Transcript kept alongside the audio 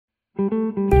Hello,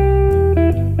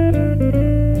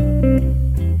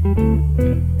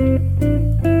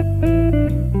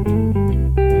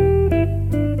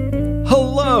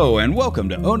 and welcome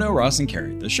to Oh No, Ross and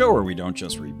Carrie, the show where we don't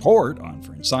just report on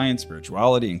fringe science,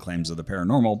 spirituality, and claims of the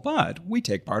paranormal, but we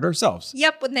take part ourselves.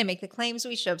 Yep, when they make the claims,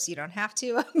 we show up so you don't have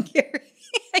to. I'm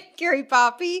Carrie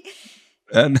Poppy.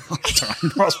 And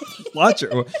watch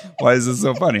it. Why is this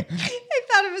so funny? I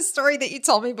thought of a story that you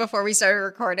told me before we started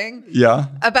recording. Yeah.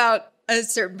 About a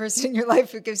certain person in your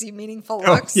life who gives you meaningful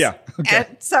looks. Oh, yeah. Okay.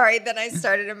 And sorry, then I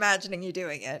started imagining you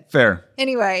doing it. Fair.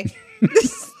 Anyway,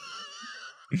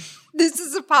 this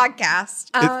is a podcast.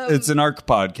 It's an ARC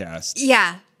podcast.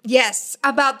 Yeah. Yes.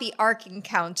 About the ARC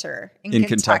encounter in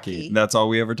Kentucky. That's all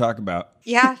we ever talk about.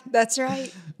 Yeah, that's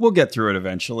right. We'll get through it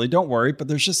eventually. Don't worry. But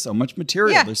there's just so much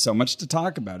material. Yeah. There's so much to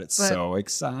talk about. It's so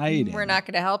exciting. We're not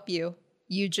going to help you.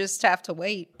 You just have to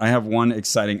wait. I have one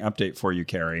exciting update for you,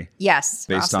 Carrie. Yes.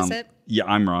 Based Ross, on, is it? Yeah,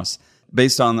 I'm Ross.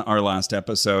 Based on our last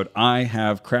episode, I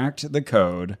have cracked the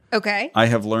code. Okay. I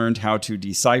have learned how to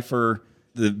decipher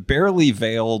the barely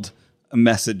veiled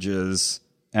messages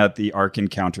at the ARC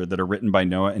encounter that are written by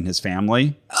Noah and his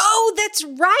family. Oh, that's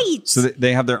right. So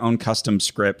they have their own custom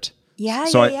script. Yeah,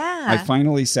 So yeah. I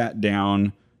finally sat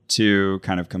down to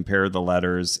kind of compare the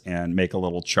letters and make a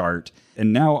little chart.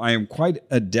 And now I am quite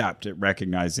adept at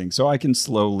recognizing, so I can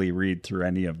slowly read through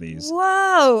any of these.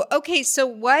 Whoa. Okay, so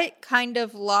what kind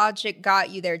of logic got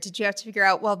you there? Did you have to figure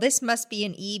out, well, this must be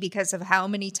an E because of how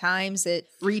many times it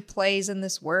replays in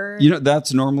this word? You know,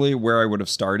 that's normally where I would have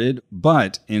started.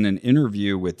 But in an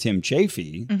interview with Tim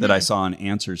Chafee that I saw on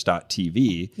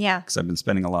Answers.tv, because I've been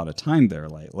spending a lot of time there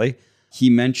lately, he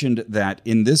mentioned that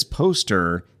in this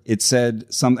poster, it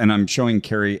said something, and I'm showing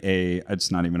Carrie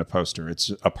it's not even a poster.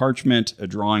 It's a parchment, a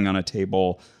drawing on a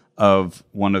table of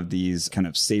one of these kind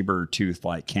of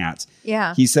saber-tooth-like cats.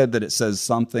 Yeah. He said that it says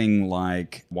something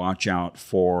like, watch out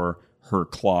for her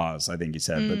claws, I think he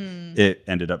said. But it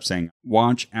ended up saying,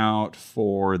 watch out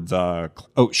for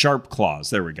sharp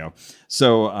claws. There we go.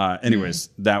 So anyways,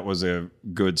 that was a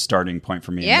good starting point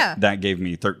for me. Yeah. That gave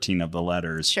me 13 of the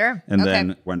letters. Sure. And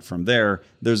then went from there.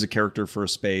 There's a character for a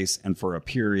space and for a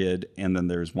period. And then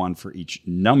there's one for each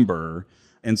number.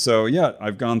 And so, yeah,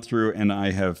 I've gone through and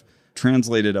I have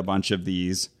translated a bunch of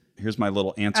these. Here's my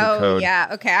little answer code. Oh, yeah.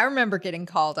 Okay. I remember getting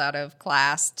called out of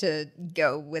class to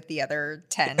go with the other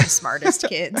 10 smartest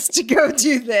kids to go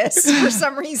do this for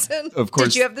some reason. Of course.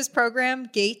 Did you have this program,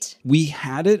 GATE? We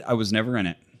had it. I was never in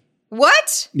it.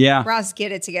 What? Yeah. Ross,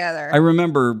 get it together. I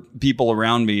remember people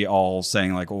around me all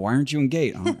saying like, well, why aren't you in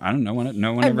GATE? I don't know.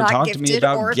 No one ever talked to me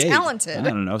about or GATE. Talented. I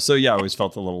don't know. So yeah, I always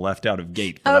felt a little left out of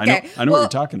GATE. But Okay. I know what you're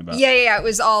talking about. Yeah. It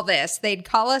was all this. They'd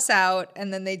call us out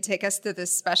and then they'd take us to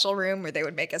this special room where they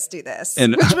would make us do this,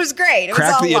 which was great. It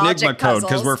Crack was all the logic Enigma code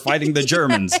because puzzles. we're fighting the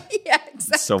Germans. Yeah,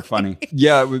 exactly. So funny.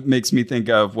 Yeah, it makes me think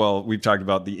of, well, we've talked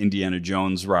about the Indiana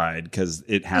Jones ride because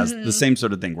it has the same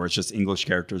sort of thing where it's just English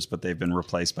characters, but they've been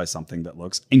replaced by something that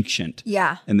looks ancient.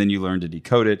 Yeah. And then you learn to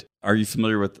decode it. Are you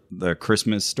familiar with the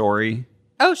Christmas Story?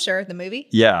 Oh, sure. The movie?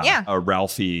 Yeah. Yeah.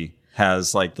 Ralphie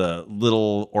has like the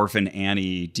little orphan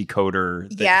Annie decoder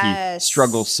that he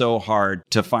struggles so hard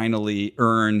to finally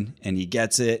earn, and he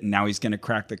gets it. And now he's going to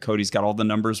crack the code. He's got all the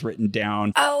numbers written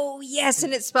down. Oh, yes.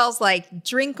 And it spells like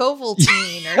drink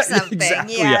Ovaltine or something.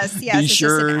 Exactly, Yes. yeah. Yes. Be it's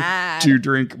sure just an ad. to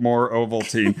drink more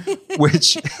Ovaltine,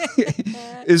 which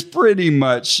is pretty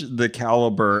much the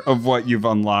caliber of what you've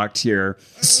unlocked here.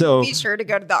 So be sure to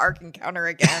go to the ARC encounter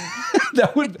again.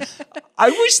 I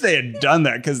wish they had done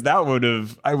that because that'd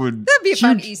be a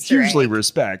fun Easter hugely egg.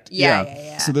 respect.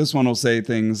 Yeah. So this one will say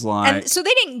things like, And so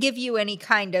they didn't give you any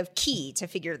kind of key to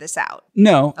figure this out.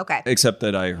 no. Okay. Except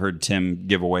that I heard Tim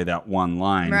give away that one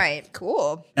line. Right.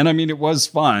 Cool. And I mean, it was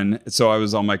fun. So I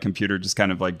was on my computer just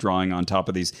kind of like drawing on top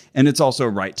of these. And it's also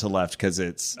right to left because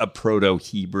it's a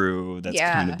Proto-Hebrew. That's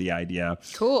kind of the idea.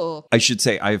 Cool. I should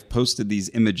say I've posted these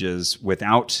images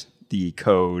without the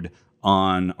code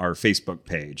on our Facebook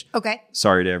page. Okay.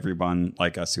 Sorry to everyone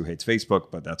like us who hates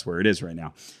Facebook, but that's where it is right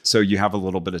now. So you have a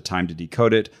little bit of time to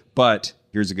decode it, but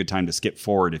here's a good time to skip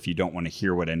forward if you don't want to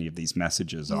hear what any of these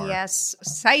messages are. Yes.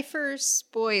 Cipher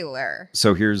spoiler.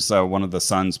 So here's one of the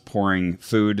sons pouring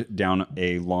food down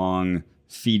a long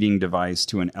feeding device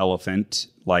to an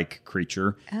elephant-like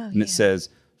creature. And it says,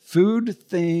 food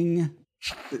thing,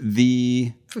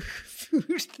 the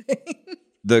Food thing.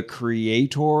 the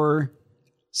creator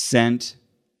sent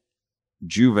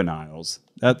juveniles.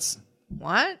 That's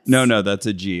What? no, that's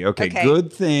a G. Okay.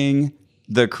 Good thing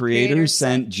The creator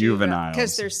sent juveniles.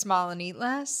 Because they're small and eat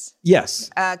less? Yes.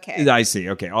 Okay. I see.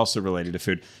 Okay. Also related to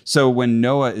food. So when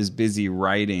Noah is busy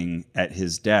writing at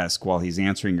his desk while he's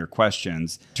answering your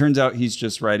questions, turns out he's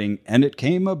just writing, and it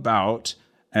came about,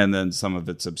 and then some of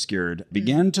it's obscured,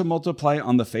 began to multiply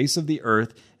on the face of the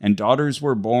earth, and daughters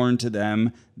were born to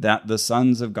them, that the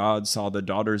sons of God saw the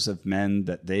daughters of men,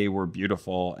 that they were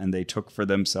beautiful, and they took for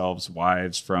themselves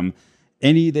wives from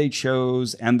any they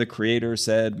chose, and the Creator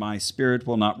said, my spirit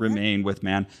will not remain with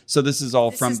man. So this is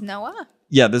all from Noah?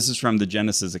 Yeah, this is from the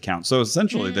Genesis account. So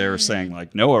essentially they're saying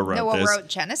like Noah wrote this. Noah wrote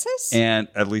Genesis? And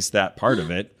at least that part of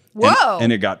it. Whoa.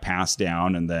 And it got passed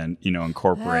down and then,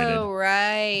 incorporated. Oh,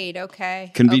 right. Okay.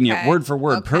 Convenient, okay. word for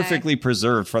word, okay. perfectly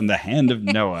preserved from the hand of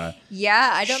Noah.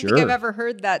 Yeah, I don't think I've ever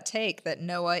heard that take, that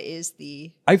Noah is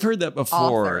the I've heard that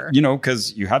before, author.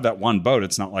 Because you have that one boat.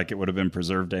 It's not like it would have been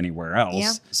preserved anywhere else.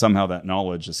 Yeah. Somehow that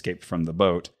knowledge escaped from the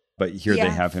boat. But here they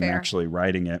have him fair. actually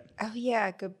writing it. Oh,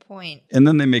 yeah, good point. And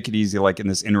then they make it easy, like in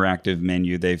this interactive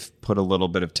menu, they've put a little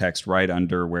bit of text right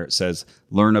under where it says,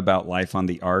 learn about life on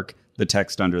the ark. The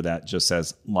text under that just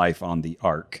says life on the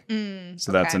ark.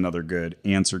 So that's another good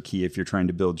answer key if you're trying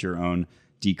to build your own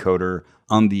decoder.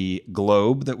 On the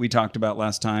globe that we talked about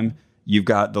last time, you've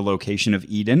got the location of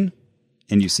Eden,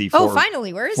 and you see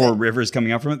finally, where is it? 4 rivers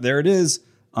coming out from it. There it is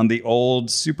on the old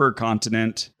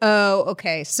supercontinent. Oh,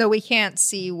 okay. So we can't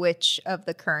see which of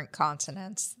the current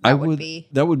continents that would be.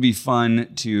 That would be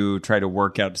fun to try to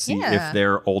work out to see Yeah. if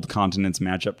their old continents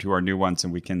match up to our new ones,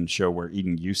 and we can show where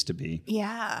Eden used to be.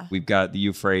 Yeah. We've got the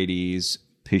Euphrates,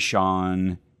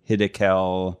 Pishon,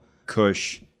 Hiddekel,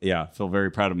 Cush. Yeah, feel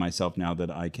very proud of myself now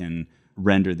that I can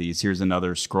render these. Here's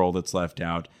another scroll that's left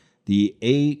out. The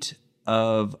 8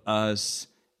 of us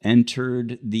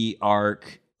entered the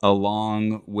ark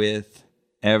along with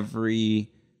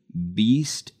every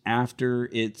beast after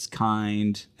its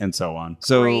kind, and so on.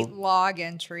 So great log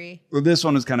entry. Well, this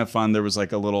one was kind of fun. There was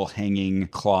like a little hanging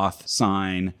cloth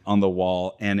sign on the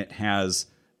wall, and it has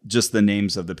just the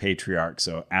names of the patriarchs.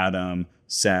 So Adam,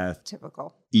 Seth,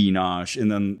 typical, Enosh,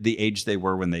 and then the age they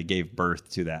were when they gave birth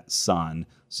to that son.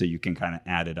 So you can kind of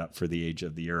add it up for the age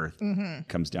of the earth.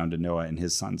 Comes down to Noah and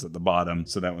his sons at the bottom.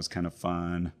 So that was kind of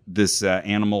fun. This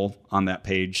animal on that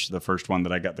page, the first one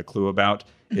that I got the clue about,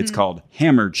 it's called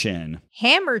Hammerchin.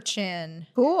 Hammerchin.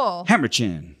 Cool.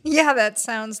 Hammerchin. Yeah, that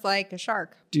sounds like a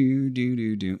shark. Do.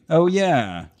 Oh,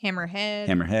 yeah. Hammerhead.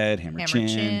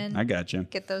 Hammerchin. I gotcha.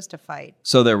 Get those to fight.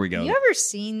 So there we go. You ever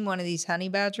seen one of these honey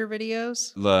badger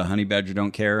videos? The honey badger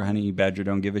don't care, honey badger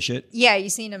don't give a shit? Yeah, you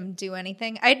seen them do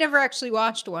anything? I'd never actually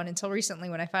watched one until recently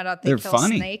when I found out They're kill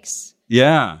funny. Snakes.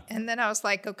 Yeah. And then I was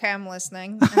like, okay, I'm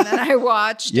listening. And then I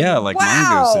watched. Yeah, like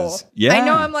wow! mongooses. Yeah. I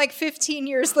know I'm like 15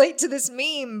 years late to this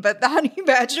meme, but the honey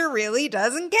badger really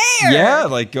doesn't care. Yeah,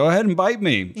 like go ahead and bite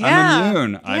me. Yeah. I'm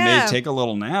immune. I may take a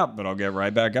little nap, but I'll get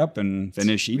right back up and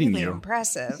finish eating really you.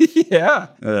 Impressive. Yeah.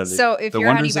 So if you're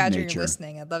a honey badger and you're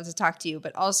listening, I'd love to talk to you.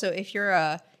 But also if you're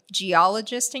a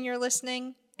geologist and you're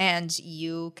listening, and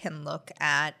you can look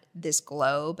at this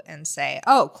globe and say,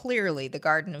 oh, clearly the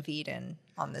Garden of Eden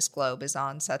on this globe is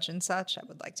on such and such. I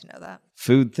would like to know that.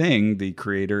 Food thing, the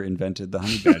creator invented the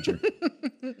honey badger.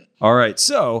 All right.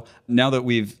 So now that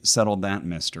we've settled that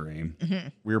mystery,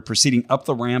 we're proceeding up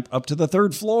the ramp up to the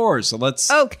 3rd floor. So let's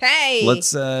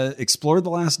explore the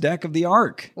last deck of the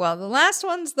ark. Well, the last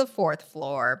one's the 4th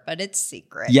floor, but it's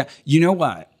secret. Yeah. You know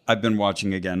what? I've been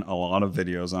watching, again, a lot of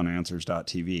videos on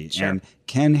Answers.tv. Sure. And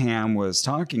Ken Ham was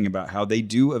talking about how they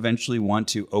do eventually want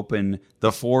to open the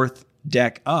 4th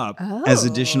deck up as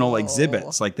additional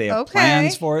exhibits. Like they have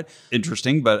plans for it.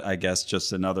 Interesting, but I guess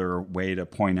just another way to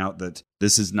point out that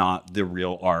this is not the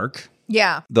real ark.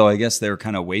 Yeah. Though I guess they're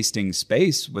kind of wasting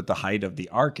space with the height of the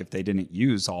ark if they didn't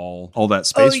use all that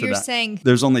space for that. You're saying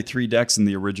there's only 3 decks in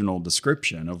the orial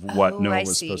description of what Noah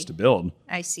was supposed to build.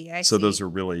 I see. So those are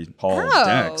really tall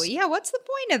decks. Oh, yeah. What's the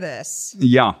point of this?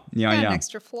 Yeah. An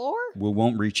extra floor? We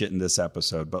won't reach it in this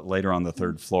episode, but later on the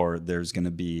 3rd floor, there's going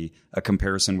to be a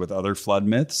comparison with other flood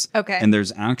myths. Okay. And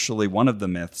there's actually one of the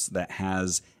myths that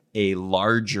has a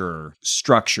larger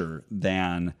structure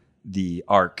than the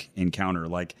ark encounter,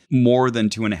 like more than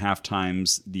 2.5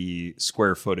 times the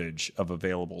square footage of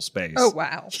available space. Oh,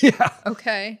 wow. Yeah.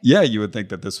 Okay. Yeah, you would think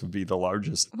that this would be the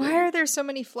largest. Why are there so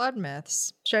many flood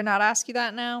myths? Should I not ask you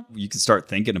that now? You can start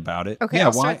thinking about it. Okay,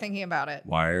 I'll start thinking about it.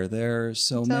 Why are there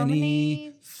so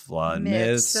many flood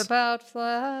myths about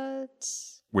floods?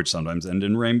 Which sometimes end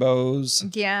in rainbows.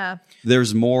 Yeah.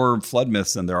 There's more flood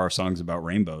myths than there are songs about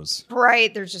rainbows.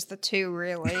 Right. There's just the 2,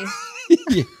 really.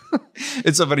 Yeah.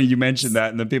 It's so funny you mentioned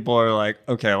that, and then people are like,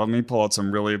 okay, let me pull out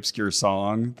some really obscure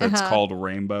song that's called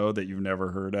Rainbow that you've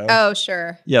never heard of. Oh,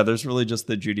 sure. Yeah, there's really just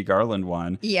the Judy Garland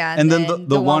one. Yeah. And then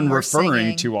the one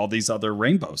referring to all these other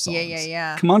Rainbow songs.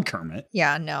 Yeah. Come on, Kermit.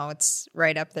 Yeah, no, it's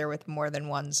right up there with more than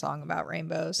one song about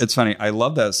rainbows. It's funny. I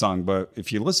love that song, but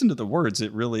if you listen to the words,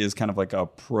 it really is kind of like a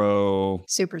pro...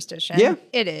 superstition. Yeah.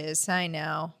 It is. I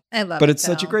know. I love it. But it's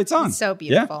such a great song. It's so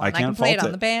beautiful. Yeah, and I can play it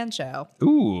on the banjo.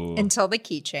 Ooh. Until the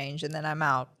key change, and then I'm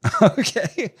out.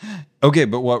 Okay. Okay,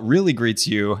 but what really greets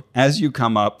you as you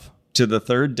come up to the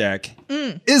third deck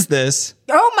is this.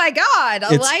 Oh my God,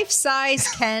 a life-size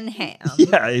Ken Ham.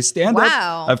 Yeah, a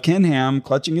stand-up of Ken Ham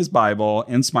clutching his Bible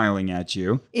and smiling at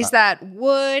you. Is that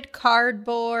wood,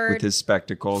 cardboard? With his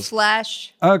spectacles.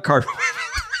 Flesh? Cardboard.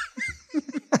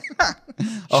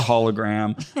 A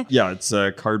hologram. Yeah, it's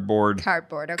a cardboard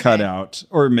okay. cutout,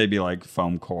 or maybe like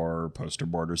foam core or poster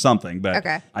board or something. But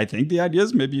I think the idea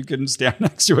is maybe you can stand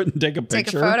next to it and take a picture.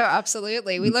 Take a photo,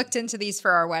 absolutely. We looked into these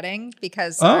for our wedding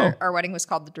because our wedding was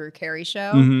called the Drew Carey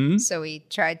Show. Mm-hmm. So we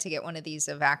tried to get one of these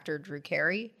of actor Drew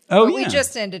Carey. Oh, but we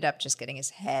just ended up just getting his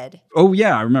head. Oh,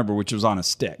 yeah, I remember, which was on a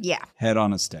stick. Yeah. Head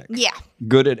on a stick. Yeah.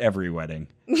 Good at every wedding.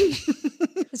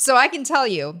 So I can tell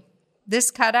you, this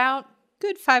cutout,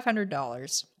 good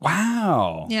 $500.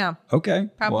 Wow. Yeah. Okay.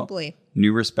 Probably. Well,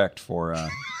 new respect for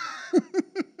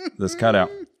this cutout.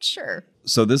 Sure.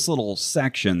 So this little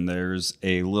section, there's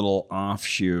a little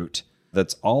offshoot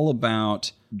that's all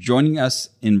about joining us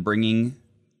in bringing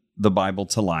the Bible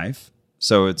to life.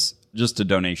 So it's just a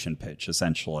donation pitch,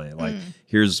 essentially. Like,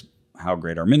 here's how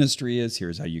great our ministry is.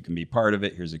 Here's how you can be part of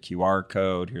it. Here's a QR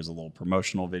code. Here's a little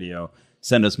promotional video.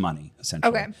 Send us money,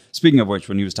 essentially. Okay. Speaking of which,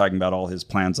 when he was talking about all his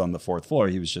plans on the fourth floor,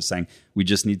 he was just saying, we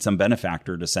just need some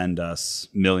benefactor to send us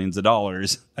millions of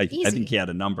dollars. I think he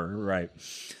had a number, right?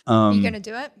 Are you going to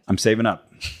do it? I'm saving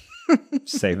up.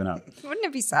 Saving up. Wouldn't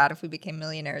it be sad if we became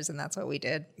millionaires and that's what we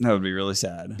did? That would be really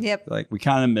sad. Yep. Like, we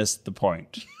kind of missed the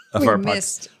point of our We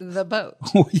missed the boat.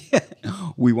 Oh, yeah.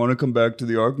 We want to come back to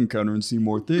the Ark Encounter and see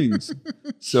more things.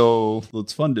 So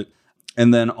let's fund it.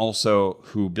 And then also,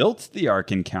 who built the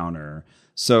Ark Encounter?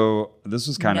 So this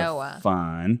was kind of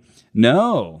fun.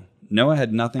 No, Noah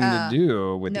had nothing to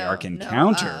do with the Ark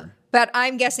Encounter. But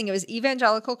I'm guessing it was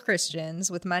evangelical Christians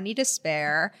with money to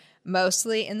spare,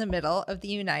 mostly in the middle of the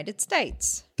United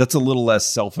States. That's a little less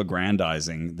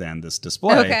self-aggrandizing than this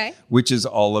display, which is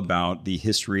all about the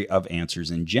history of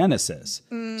answers in Genesis.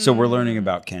 So we're learning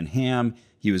about Ken Ham.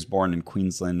 He was born in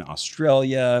Queensland,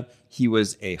 Australia. He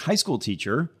was a high school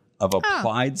teacher of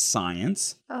applied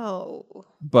science. Oh.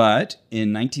 But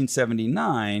in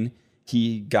 1979,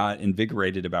 he got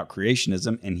invigorated about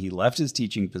creationism and he left his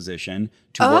teaching position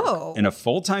to work in a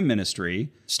full-time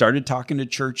ministry, started talking to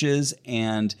churches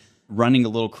and running a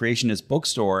little creationist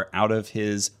bookstore out of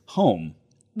his home.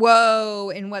 Whoa.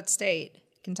 In what state?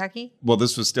 Kentucky? Well,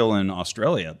 this was still in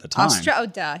Australia at the time. Oh,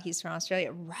 duh. He's from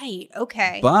Australia. Right.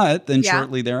 Okay. But then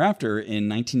shortly thereafter, in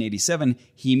 1987,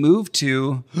 he moved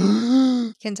to...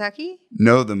 Kentucky?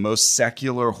 No, the most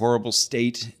secular, horrible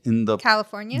state in the...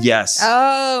 California? Yes.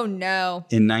 Oh, no.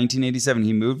 In 1987,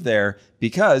 he moved there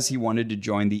because he wanted to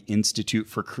join the Institute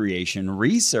for Creation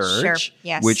Research,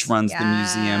 which runs the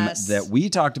museum that we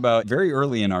talked about very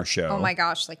early in our show. Oh my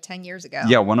gosh, like 10 years ago.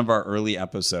 Yeah, one of our early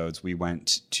episodes, we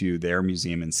went to their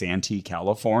museum in Santee,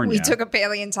 California. We took a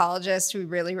paleontologist who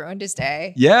really ruined his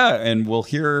day. Yeah, and we'll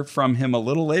hear from him a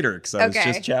little later because I was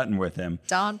just chatting with him.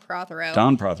 Don Prothero.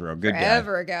 Good guy.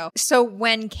 Forever ago. So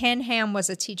when Ken Ham was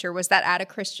a teacher, was that at a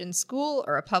Christian school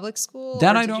or a public school?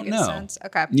 That I don't know.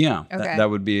 Okay. Yeah,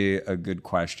 that would be a good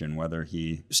question, whether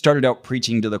he started out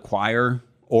preaching to the choir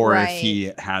or if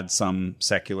he had some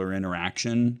secular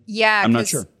interaction. Yeah, I'm not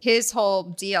sure. His whole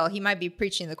deal, he might be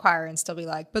preaching to the choir and still be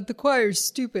like, but the choir's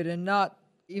stupid and not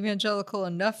evangelical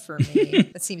enough for me.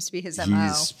 That seems to be his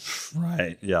MO.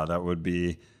 Right. Yeah, that would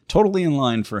be totally in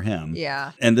line for him.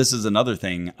 Yeah. And this is another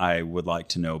thing I would like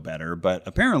to know better, but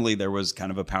apparently there was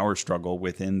kind of a power struggle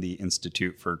within the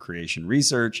Institute for Creation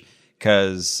Research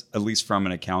because, at least from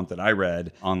an account that I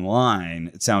read online,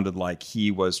 it sounded like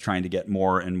he was trying to get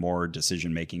more and more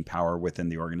decision-making power within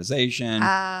the organization,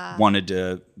 wanted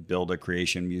to build a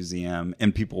creation museum,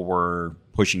 and people were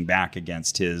pushing back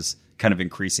against his kind of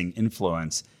increasing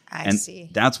influence. I see.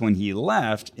 That's when he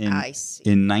left in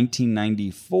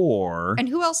 1994. And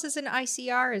who else is in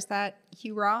ICR? Is that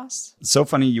Hugh Ross? It's so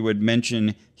funny you would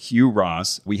mention Hugh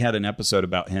Ross. We had an episode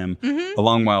about him a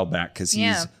long while back because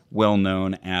he's well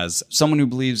known as someone who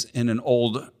believes in an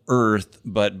old earth,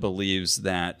 but believes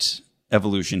that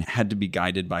evolution had to be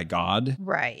guided by God.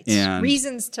 Right. And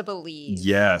reasons to believe.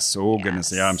 Yes. Oh, yes.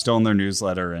 Goodness. Yeah, I'm still in their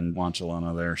newsletter and watch a lot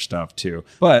of their stuff too.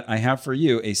 But I have for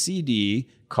you a CD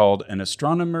called An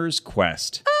Astronomer's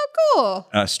Quest. Oh, cool.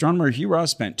 Astronomer Hugh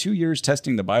Ross spent 2 years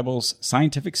testing the Bible's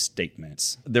scientific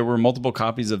statements. There were multiple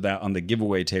copies of that on the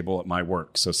giveaway table at my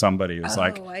work. So somebody was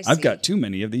I've got too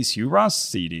many of these Hugh Ross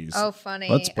CDs. Oh, funny.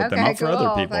 Let's put them out for other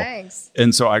people. Thanks.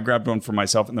 And so I grabbed one for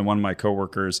myself, and then one of my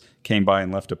coworkers came by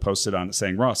and left a Post-it on it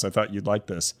saying, Ross, I thought you'd like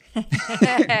this. So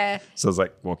I was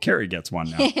like, well, Carrie gets one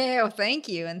now. Well, thank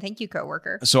you. And thank you,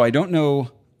 coworker. So I don't know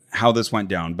how this went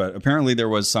down, but apparently there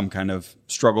was some kind of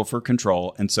struggle for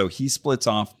control. And so he splits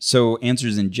off. So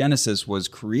Answers in Genesis was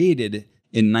created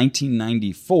in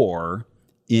 1994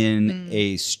 in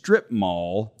a strip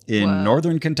mall in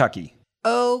northern Kentucky.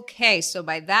 Okay, so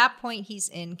by that point, he's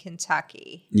in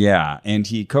Kentucky. Yeah, and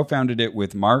he co-founded it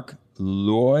with Mark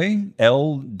Loy,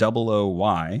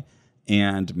 Looy,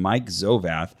 and Mike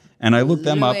Zovath. And I looked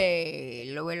them up,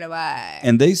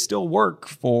 and they still work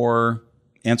for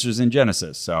Answers in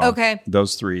Genesis. So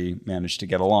those three managed to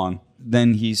get along.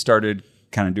 Then he started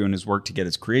kind of doing his work to get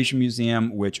his Creation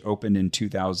Museum, which opened in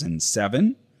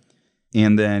 2007.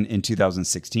 And then in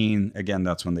 2016, again,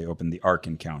 that's when they opened the Ark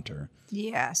Encounter.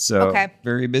 Yes. So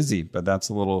very busy, but that's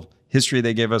a little history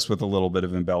they gave us with a little bit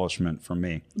of embellishment from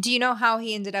me. Do you know how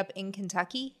he ended up in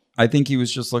Kentucky? I think he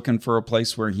was just looking for a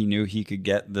place where he knew he could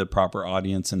get the proper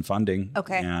audience and funding.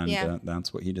 Okay. And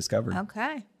that's what he discovered.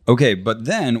 Okay, but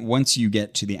then once you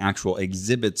get to the actual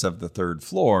exhibits of the third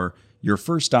floor, your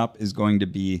first stop is going to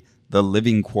be the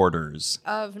living quarters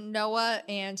of Noah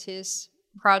and his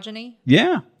progeny.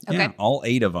 Yeah, all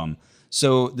 8 of them.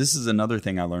 So this is another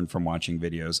thing I learned from watching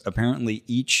videos. Apparently,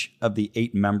 each of the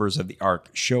 8 members of the Ark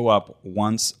show up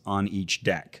once on each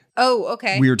deck. Oh,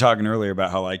 okay. We were talking earlier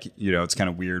about how, it's kind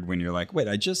of weird when you're like, wait,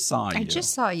 I just saw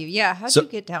you. Yeah. How'd you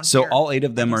get down here? So all 8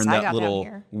 of them are in that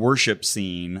little worship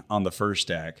scene on the first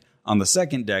deck. On the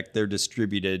second deck, they're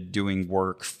distributed doing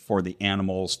work for the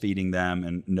animals, feeding them.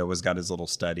 And Noah's got his little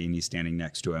study and he's standing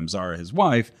next to Amzara, his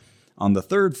wife. On the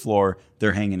third floor,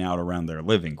 they're hanging out around their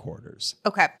living quarters.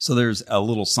 Okay. So there's a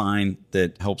little sign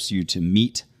that helps you to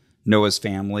meet Noah's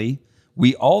family.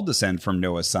 We all descend from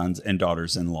Noah's sons and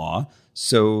daughters-in-law.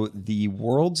 So the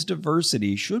world's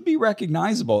diversity should be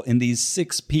recognizable in these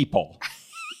 6 people.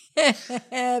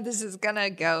 This is going to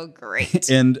go great.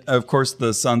 And of course,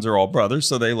 the sons are all brothers,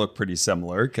 so they look pretty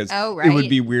similar because it would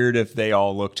be weird if they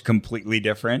all looked completely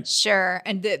different. Sure.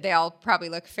 And they all probably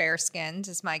look fair-skinned,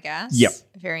 is my guess. Yep.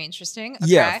 Very interesting. Okay.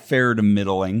 Yeah, fair to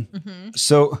middling. Mm-hmm.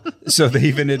 So they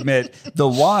even admit the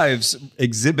wives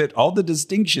exhibit all the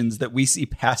distinctions that we see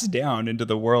passed down into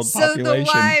the world population.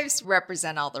 So the wives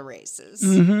represent all the races.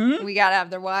 Mm-hmm. We got to have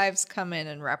their wives come in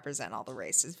and represent all the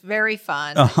races. Very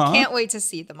fun. Can't wait to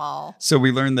see them all. So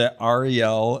we learned that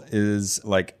Ariel is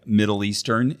like Middle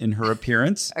Eastern in her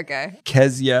appearance. Okay.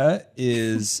 Kezia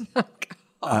is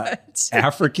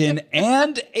African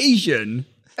and Asian.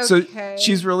 Okay. So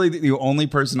she's really the only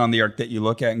person on the Ark that you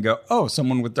look at and go, oh,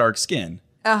 someone with dark skin.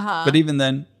 Uh-huh. But even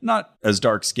then, not as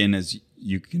dark skin as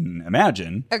you can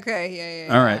imagine. Okay,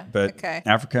 yeah. All right, but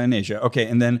Africa and Asia. Okay,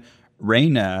 and then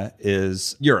Raina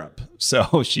is Europe,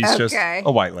 so she's just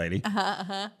a white lady.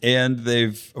 And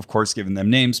they've, of course, given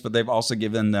them names, but they've also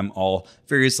given them all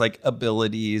various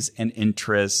abilities and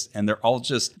interests, and they're all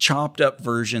just chopped up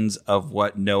versions of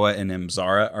what Noah and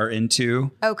Amzara are into.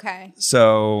 Okay.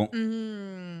 So,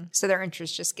 so their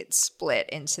interests just get split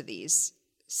into these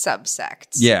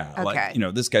subsects. Yeah, okay.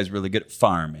 This guy's really good at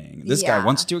farming. This guy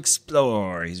wants to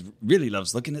explore. He really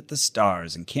loves looking at the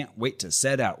stars and can't wait to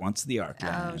set out once the Ark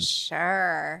lands. Oh,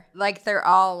 sure. Like they're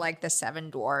all like the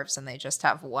 7 dwarves and they just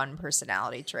have one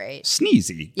personality trait.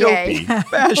 Sneezy, dopey,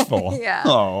 bashful. Yeah.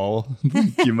 Oh,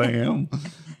 thank you, ma'am.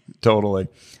 Totally.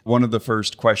 One of the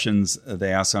first questions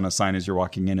they ask on a sign as you're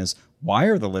walking in is, why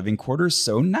are the living quarters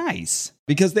so nice?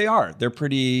 Because they are. They're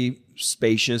pretty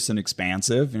spacious and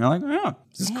expansive. And you're like, oh,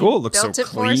 this is cool. It looks so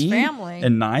clean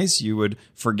and nice. You would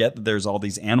forget that there's all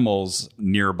these animals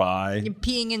nearby. You're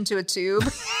peeing into a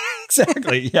tube.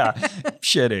 Exactly. Yeah.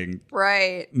 Shitting.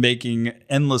 Right. Making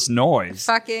endless noise.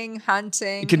 Fucking,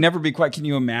 hunting. It could never be quiet. Can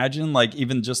you imagine,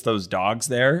 even just those dogs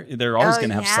there? They're always going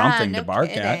to have something to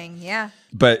bark at. Yeah.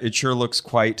 But it sure looks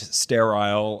quite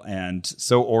sterile and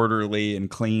so orderly and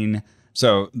clean.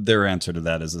 So their answer to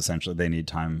that is essentially they need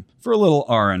time for a little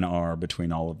R&R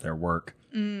between all of their work.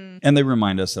 And they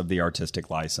remind us of the artistic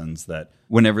license that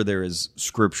whenever there is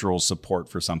scriptural support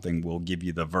for something, we'll give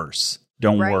you the verse.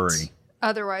 Don't worry.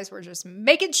 Otherwise, we're just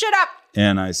making shit up.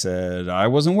 And I said, I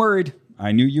wasn't worried.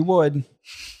 I knew you would.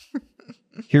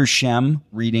 Here's Shem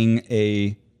reading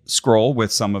a scroll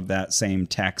with some of that same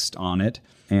text on it.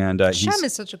 And Shem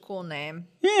is such a cool name.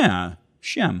 Yeah,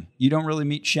 Shem. You don't really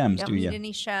meet Shems, do you? Don't meet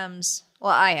any Shems.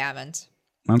 Well, I haven't.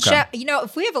 Okay. Shem,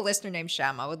 if we have a listener named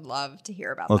Shem, I would love to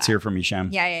hear about that. Let's hear from you,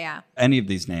 Shem. Yeah. Any of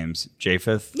these names.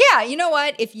 Japheth? Yeah, you know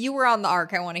what? If you were on the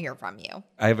Ark, I want to hear from you.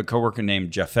 I have a coworker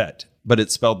named Japhet, but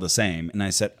it's spelled the same. And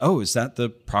I said, oh, is that the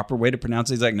proper way to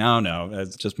pronounce it? He's like, no,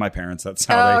 it's just my parents. That's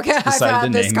how they decided to name me. I've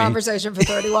had this conversation for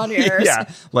 31 years.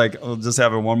 Yeah, just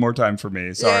have it one more time for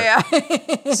me. Sorry. Yeah.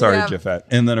 Sorry, Japhet.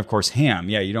 And then, of course, Ham.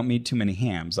 Yeah, you don't meet too many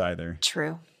Hams either.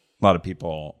 True. A lot of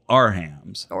people are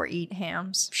hams. Or eat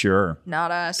hams. Sure.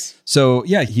 Not us. So,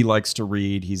 yeah, he likes to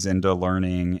read. He's into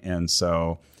learning. And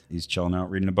so he's chilling out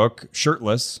reading a book,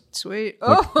 shirtless. Sweet.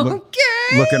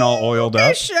 Okay. Looking all oiled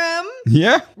up. Shem.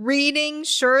 Yeah. Reading,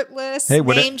 shirtless, hey,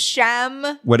 named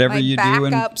Shem. Whatever my you do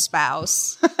in backup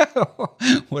spouse.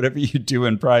 Whatever you do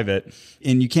in private.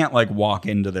 And you can't walk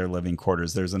into their living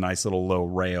quarters. There's a nice little low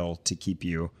rail to keep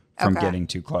you from getting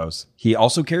too close. He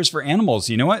also cares for animals.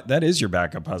 You know what? That is your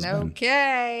backup husband.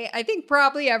 Okay. I think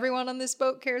probably everyone on this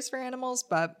boat cares for animals,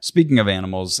 but... Speaking of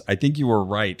animals, I think you were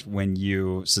right when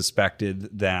you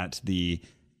suspected that the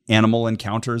animal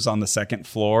encounters on the second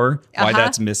floor, why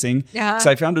that's missing. Because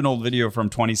I found an old video from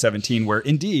 2017 where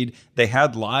indeed they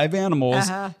had live animals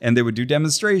and they would do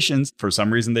demonstrations. For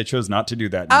some reason, they chose not to do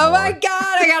that anymore. Oh my God,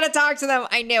 I got to talk to them.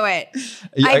 I knew it.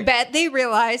 I bet they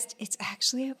realized it's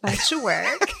actually a bunch of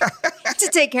work to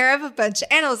take care of a bunch of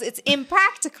animals. It's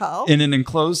impractical. In an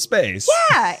enclosed space.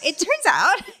 Yeah, it turns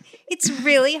out it's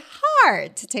really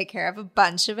hard to take care of a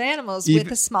bunch of animals with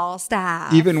a small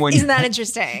staff. Isn't that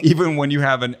interesting? Even when you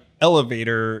have an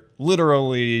elevator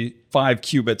literally 5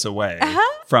 cubits away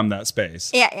from that space.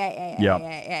 Yeah.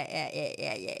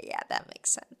 That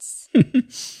makes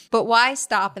sense. But why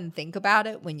stop and think about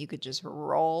it when you could just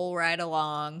roll right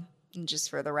along and just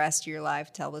for the rest of your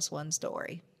life tell this one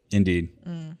story? Indeed.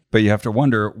 But you have to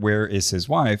wonder, where is his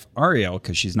wife, Ariel,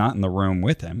 because she's not in the room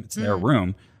with him. It's their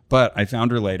room. But I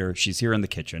found her later. She's here in the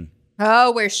kitchen.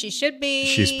 Oh, where she should be.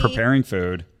 She's preparing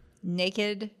food.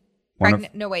 Naked.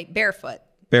 Pregnant. Barefoot.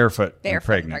 Barefoot and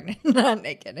pregnant. Not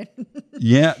naked.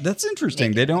 Yeah, that's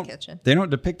interesting. Naked they don't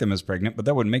depict them as pregnant, but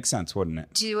that would make sense, wouldn't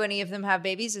it? Do any of them have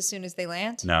babies as soon as they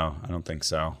land? No, I don't think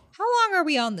so. How long are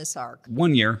we on this arc?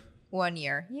 1 year. 1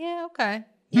 year. Yeah, okay.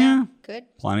 Yeah. Good.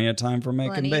 Plenty of time for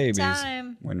making babies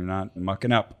when you're not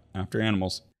mucking up after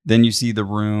animals. Then you see the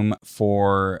room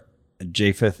for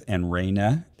Japheth and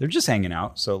Raina. They're just hanging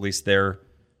out, so at least they're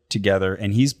together.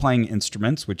 And he's playing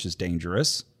instruments, which is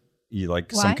dangerous.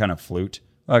 Some kind of flute.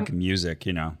 Like music,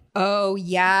 Oh,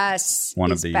 yes.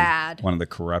 One of the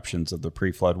corruptions of the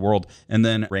pre-flood world. And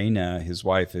then Raina, his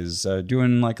wife, is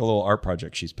doing a little art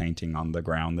project. She's painting on the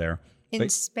ground there. In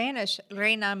Spanish,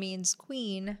 reina means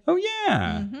queen. Oh,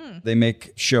 yeah. Mm-hmm. They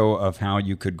make show of how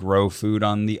you could grow food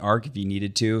on the ark if you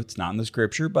needed to. It's not in the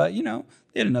scripture, but,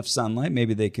 they had enough sunlight.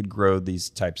 Maybe they could grow these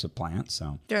types of plants.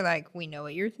 So they're like, we know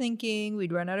what you're thinking.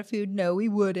 We'd run out of food. No, we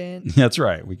wouldn't. That's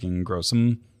right. We can grow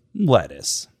some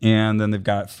lettuce. And then they've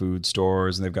got food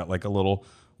stores, and they've got a little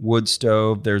wood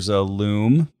stove. There's a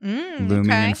loom looming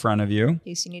in front of you. In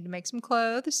case you need to make some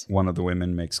clothes. One of the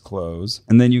women makes clothes.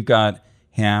 And then you've got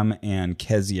Ham and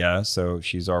Kezia. So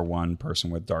she's our one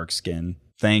person with dark skin.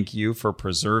 Thank you for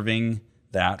preserving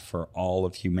that for all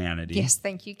of humanity. Yes,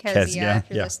 thank you, Kezia, if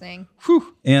you're listening.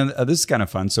 Whew. And this is kind of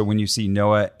fun. So when you see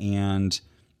Noah and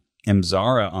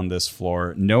Emzara on this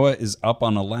floor, Noah is up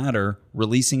on a ladder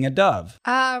releasing a dove.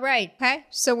 Right. Okay.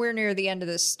 So we're near the end of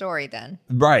this story then.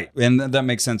 Right. And that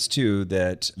makes sense too,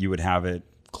 that you would have it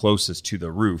closest to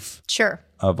the roof. Sure.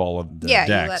 Of all of the decks.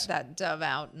 You let that dove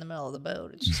out in the middle of the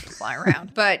boat. It's just fly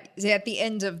around. But at the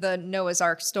end of the Noah's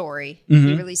Ark story,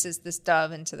 he releases this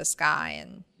dove into the sky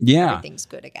and everything's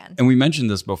good again. And we mentioned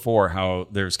this before, how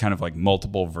there's kind of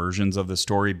multiple versions of the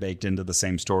story baked into the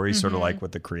same story, sort of like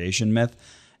with the creation myth.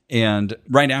 And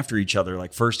right after each other,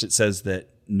 first it says that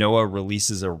Noah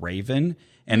releases a raven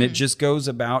and it just goes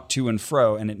about to and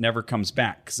fro and it never comes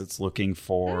back because it's looking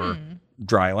for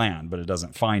dry land, but it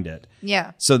doesn't find it.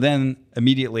 Yeah. So then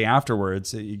immediately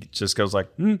afterwards, it just goes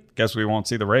guess we won't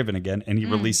see the raven again. And he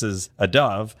releases a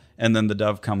dove, and then the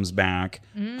dove comes back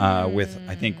with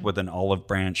an olive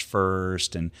branch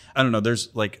first. And I don't know, there's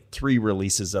 3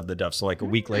 releases of the dove. So a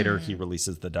week later, he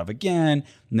releases the dove again.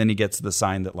 And then he gets the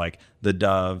sign that the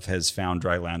dove has found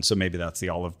dry land. So maybe that's the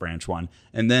olive branch one.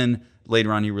 And then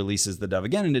later on, he releases the dove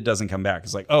again, and it doesn't come back.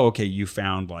 It's oh, okay, you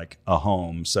found a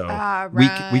home, so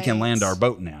we can land our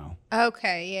boat now.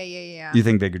 Okay, yeah. You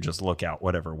think they could just look out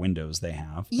whatever windows they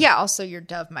have? Yeah. Also, your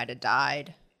dove might have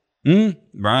died.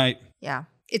 Right. Yeah.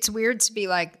 It's weird to be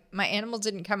like, my animal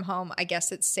didn't come home. I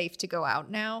guess it's safe to go out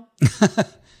now.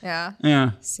 Yeah.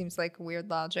 Yeah. Seems like weird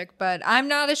logic, but I'm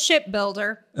not a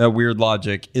shipbuilder. Weird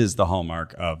logic is the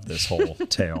hallmark of this whole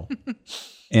tale.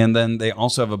 And then they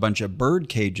also have a bunch of bird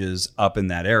cages up in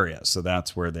that area. So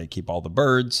that's where they keep all the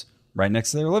birds right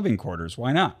next to their living quarters.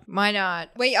 Why not? Why not?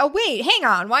 Wait, hang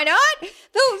on. Why not?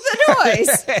 The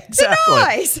noise. Exactly. The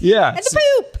noise. Yeah. And the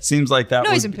poop. Seems like that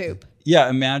noise and poop.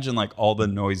 Yeah, imagine like all the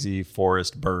noisy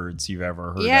forest birds you've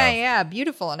ever heard of. Yeah,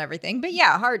 beautiful and everything. But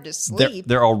yeah, hard to sleep.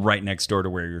 They're all right next door to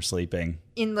where you're sleeping.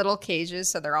 In little cages,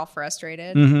 so they're all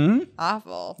frustrated. Mm-hmm.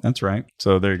 Awful. That's right.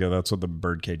 So there you go. That's what the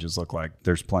bird cages look like.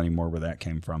 There's plenty more where that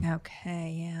came from.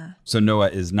 Okay, yeah. So Noah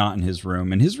is not in his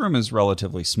room, and his room is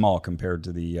relatively small compared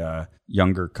to the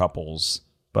younger couples.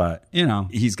 But,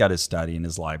 he's got his study and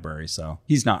his library, so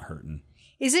he's not hurting.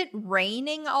 Is it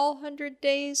raining all 100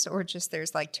 days or just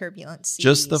there's like turbulent seas?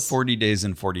 Just the 40 days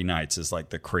and 40 nights is like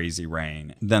the crazy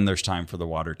rain. Then there's time for the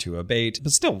water to abate.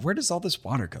 But still, where does all this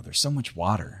water go? There's so much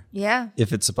water. Yeah.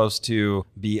 If it's supposed to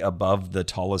be above the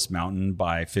tallest mountain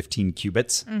by 15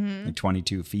 cubits, like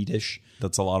 22 feet-ish,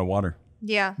 that's a lot of water.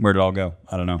 Yeah. Where'd it all go?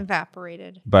 I don't know.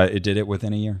 Evaporated. But it did it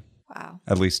within a year. Wow.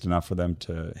 At least enough for them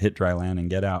to hit dry land and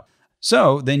get out.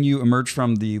 So then you emerge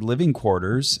from the living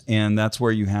quarters, and that's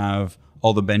where you have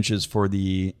all the benches for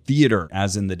the theater,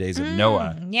 as in the days of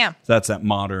Noah. Yeah. So that's that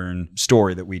modern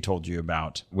story that we told you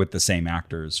about with the same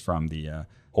actors from the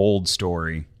old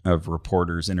story of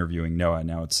reporters interviewing Noah.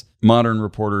 Now it's modern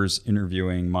reporters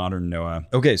interviewing modern Noah.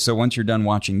 Okay, so once you're done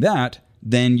watching that,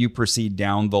 then you proceed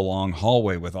down the long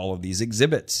hallway with all of these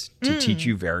exhibits to teach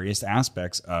you various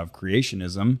aspects of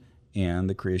creationism and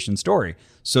the creation story.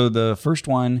 So the first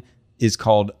one is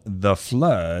called The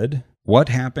Flood: What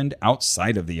Happened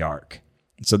Outside of the Ark.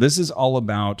 So this is all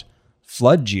about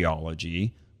flood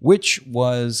geology, which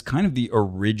was kind of the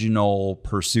original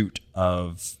pursuit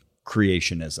of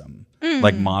creationism,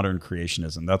 like modern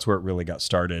creationism. That's where it really got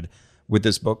started with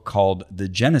this book called The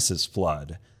Genesis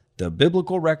Flood: The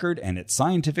Biblical Record and Its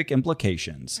Scientific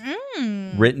Implications.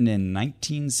 Written in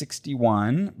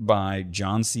 1961 by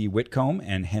John C. Whitcomb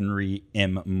and Henry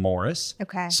M. Morris.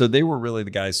 Okay. So they were really the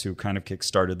guys who kind of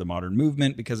kickstarted the modern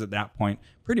movement, because at that point,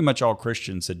 pretty much all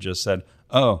Christians had just said,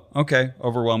 oh, okay,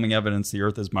 overwhelming evidence the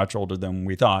earth is much older than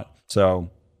we thought.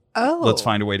 So let's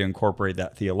find a way to incorporate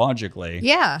that theologically.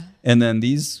 Yeah. And then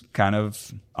these kind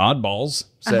of oddballs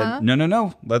said,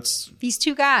 no, these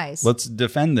two guys. Let's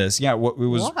defend this. Yeah, it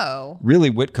was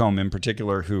really Whitcomb in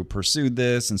particular who pursued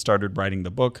this and started writing the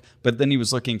book. But then he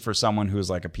was looking for someone who was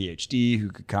like a PhD who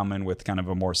could come in with kind of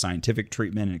a more scientific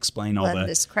treatment and explain all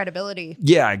this credibility.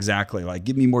 Yeah, exactly. Like,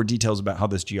 give me more details about how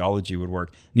this geology would work.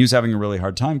 And he was having a really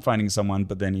hard time finding someone,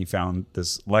 but then he found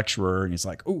this lecturer and he's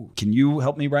like, oh, can you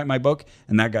help me write my book?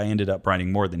 And that guy ended up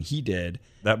writing more than he did.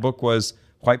 That book was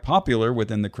quite popular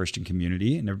within the Christian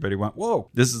community, and everybody went, whoa,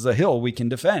 this is a hill we can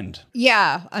defend.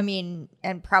 Yeah, I mean,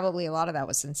 and probably a lot of that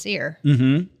was sincere.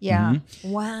 Yeah.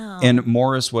 Wow. And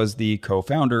Morris was the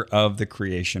co-founder of the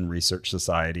Creation Research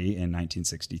Society in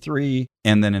 1963,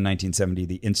 and then in 1970,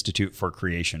 the Institute for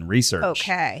Creation Research.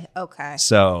 Okay.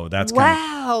 So that's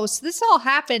wow. So this all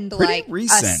happened like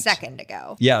recent. A second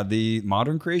ago. Yeah, the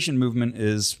modern creation movement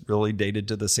is really dated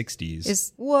to the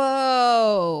 60s.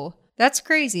 Whoa. That's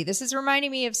crazy. This is reminding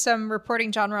me of some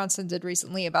reporting John Ronson did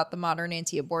recently about the modern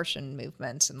anti-abortion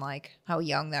movement and like how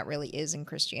young that really is in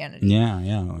Christianity.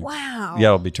 Yeah. Wow. Yeah,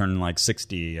 it'll be turning like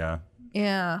 60.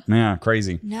 Yeah,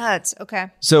 crazy. Nuts. Okay.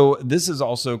 So this is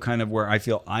also kind of where I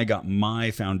feel I got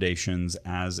my foundations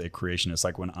as a creationist.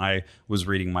 Like when I was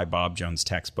reading my Bob Jones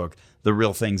textbook, the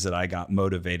real things that I got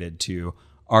motivated to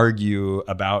argue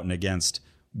about and against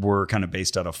were kind of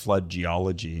based out of flood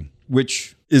geology,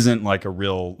 which isn't like a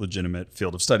real legitimate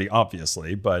field of study,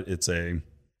 obviously, but it's a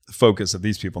focus of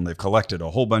these people, and they've collected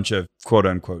a whole bunch of quote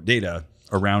unquote data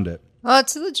around it. Well,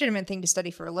 it's a legitimate thing to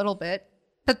study for a little bit,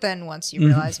 but then once you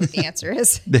realize what the answer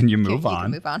is, then you move on. You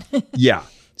can move on. Yeah.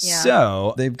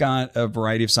 So they've got a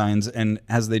variety of signs, and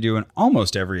as they do in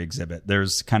almost every exhibit,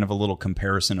 there's kind of a little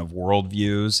comparison of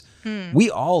worldviews. We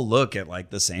all look at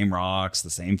like the same rocks, the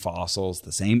same fossils,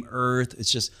 the same earth.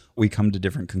 It's just we come to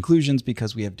different conclusions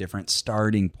because we have different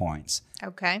starting points.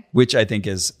 Okay. Which I think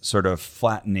is sort of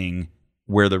flattening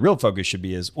where the real focus should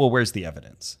be is, well, where's the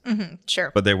evidence?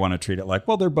 Sure. But they want to treat it like,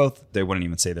 well, they wouldn't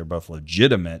even say they're both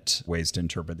legitimate ways to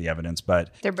interpret the evidence, but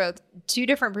they're both two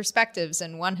different perspectives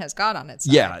and one has God on its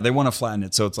side. Yeah, they want to flatten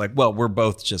it. So it's like, well, we're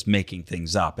both just making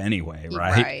things up anyway,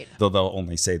 right? Right. Though they'll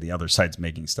only say the other side's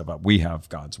making stuff up. We have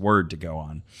God's word to go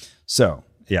on. So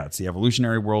Yeah, it's the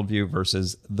evolutionary worldview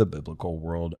versus the biblical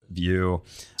worldview.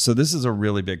 So this is a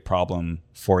really big problem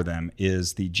for them,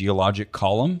 is the geologic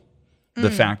column.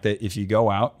 The fact that if you go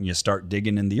out and you start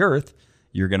digging in the earth,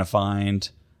 you're going to find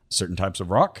certain types of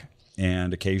rock.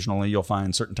 And occasionally you'll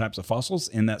find certain types of fossils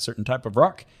in that certain type of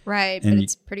rock. Right, and but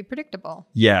it's pretty predictable.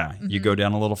 Yeah, you go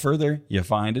down a little further, you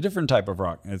find a different type of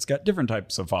rock. And it's got different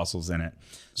types of fossils in it.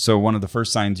 So one of the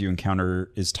first signs you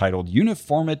encounter is titled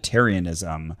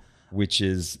uniformitarianism, which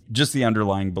is just the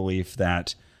underlying belief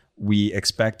that we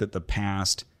expect that the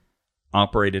past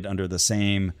operated under the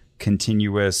same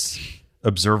continuous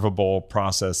observable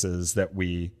processes that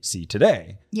we see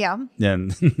today. Yeah.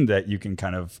 And that you can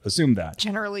kind of assume that.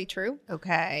 Generally true.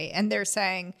 Okay. And they're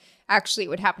saying actually it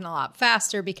would happen a lot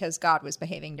faster because God was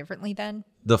behaving differently then?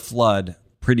 The flood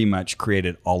pretty much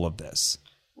created all of this.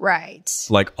 Right.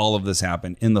 Like all of this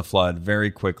happened in the flood very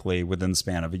quickly within the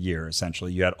span of a year,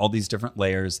 essentially. You had all these different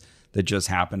layers that just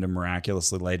happened to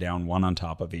miraculously lay down one on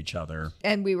top of each other.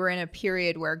 And we were in a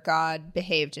period where God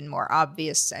behaved in more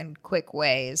obvious and quick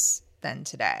ways than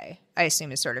today, I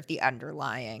assume, is sort of the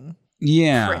underlying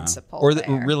principle. Or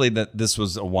really that this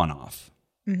was a one-off.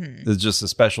 It's just a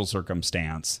special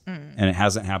circumstance, and it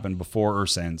hasn't happened before or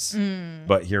since.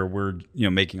 But here we're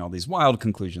making all these wild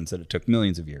conclusions that it took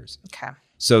millions of years. Okay.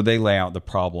 So they lay out the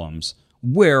problems.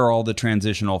 Where are all the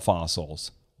transitional fossils?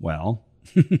 Well,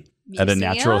 at a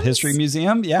natural history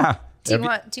museum. Yeah.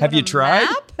 Have you tried?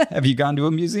 Have you gone to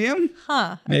a museum?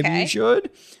 Huh. Maybe you should.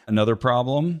 Another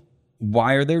problem.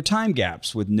 Why are there time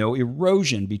gaps with no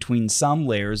erosion between some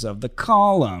layers of the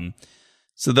column?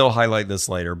 So they'll highlight this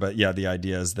later. But yeah, the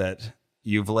idea is that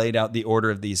you've laid out the order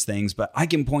of these things, but I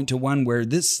can point to one where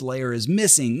this layer is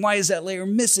missing. Why is that layer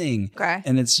missing? Okay.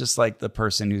 And it's just like the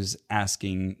person who's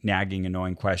asking nagging,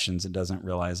 annoying questions and doesn't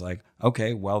realize like,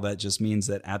 okay, well, that just means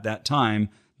that at that time,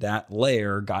 that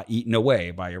layer got eaten away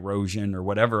by erosion or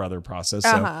whatever other process.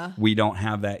 So we don't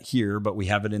have that here, but we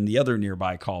have it in the other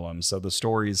nearby column. So the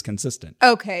story is consistent.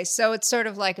 Okay. So it's sort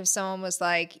of like if someone was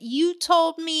like, you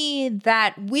told me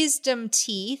that wisdom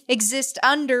teeth exist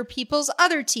under people's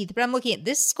other teeth, but I'm looking at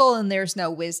this skull and there's no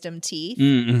wisdom teeth.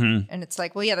 And it's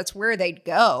like, well, yeah, that's where they'd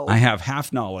go. I have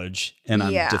half knowledge and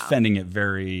I'm defending it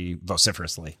very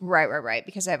vociferously. Right.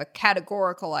 Because I have a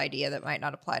categorical idea that might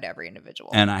not apply to every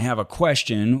individual. And I have a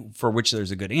question for which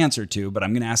there's a good answer to, but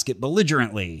I'm going to ask it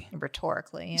belligerently.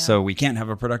 Rhetorically, yeah. So we can't have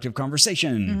a productive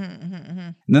conversation.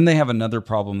 And then they have another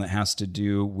problem that has to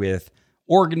do with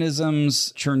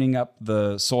organisms churning up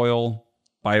the soil.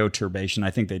 Bioturbation, I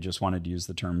think they just wanted to use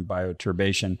the term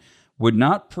bioturbation, would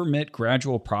not permit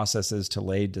gradual processes to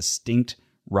lay distinct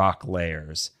rock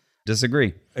layers.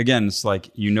 Disagree. Again, it's like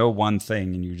one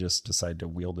thing and you just decide to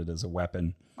wield it as a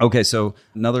weapon. Okay, so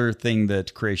another thing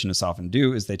that creationists often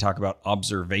do is they talk about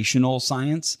observational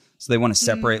science. So they want to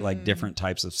separate like different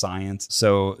types of science.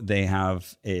 So they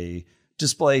have a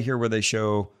display here where they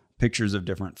show pictures of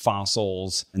different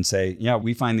fossils and say, yeah,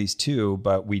 we find these too,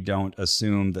 but we don't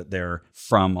assume that they're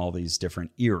from all these different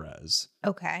eras.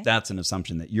 Okay. That's an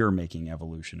assumption that you're making,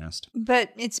 evolutionist.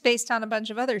 But it's based on a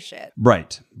bunch of other shit.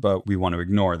 Right, but we want to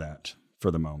ignore that for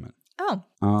the moment. Oh,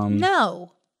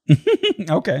 no.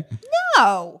 Okay.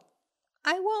 No,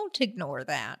 I won't ignore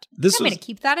that. I'm going to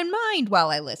keep that in mind while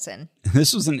I listen.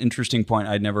 This was an interesting point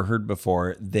I'd never heard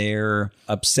before. They're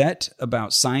upset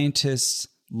about scientists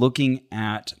looking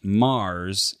at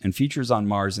Mars and features on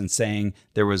Mars and saying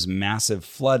there was massive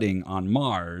flooding on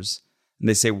Mars. And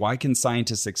they say, why can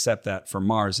scientists accept that for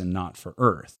Mars and not for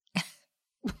Earth?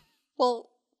 Well,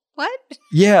 what?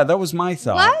 Yeah, that was my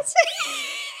thought. What?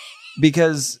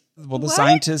 Because... Well, the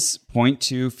scientists point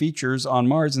to features on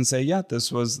Mars and say, yeah,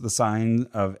 this was the sign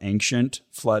of ancient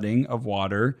flooding of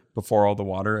water before all the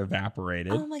water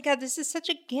evaporated. Oh my God, this is such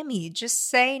a gimme. Just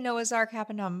say Noah's Ark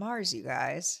happened on Mars, you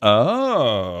guys.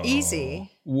 Oh.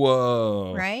 Easy.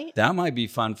 Whoa. Right? That might be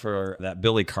fun for that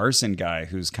Billy Carson guy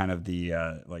who's kind of the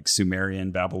like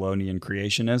Sumerian Babylonian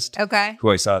creationist. Okay. Who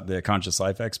I saw at the Conscious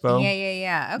Life Expo.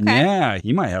 Yeah. Okay. Yeah,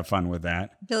 he might have fun with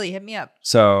that. Billy, hit me up.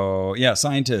 So, yeah,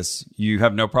 scientists, you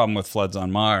have no problem with floods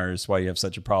on Mars. Why do you have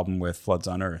such a problem with floods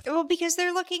on Earth? Well, because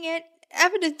they're looking at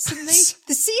evidence and they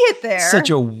see it there. Such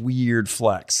a weird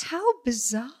flex. How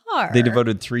bizarre. They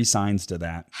devoted 3 signs to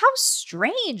that. How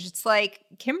strange. It's like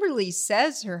Kimberly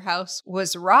says her house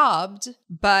was robbed,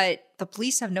 but the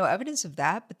police have no evidence of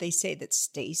that, but they say that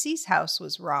Stacy's house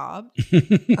was robbed.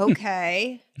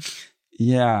 Okay.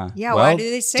 Yeah. Yeah, well, why do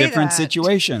they say different that?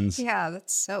 Situations. Yeah,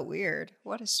 that's so weird.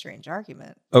 What a strange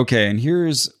argument. Okay, and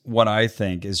here's what I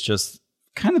think is just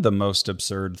kind of the most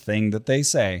absurd thing that they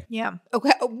say. Yeah.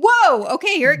 Okay. Whoa.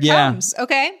 Okay, here it comes.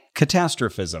 Okay.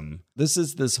 Catastrophism. This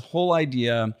is this whole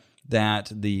idea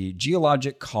that the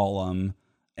geologic column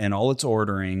and all its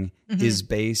ordering is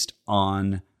based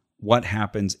on what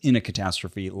happens in a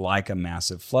catastrophe like a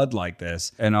massive flood like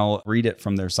this. And I'll read it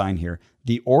from their sign here.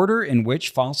 The order in which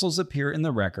fossils appear in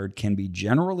the record can be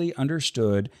generally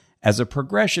understood as a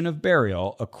progression of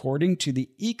burial according to the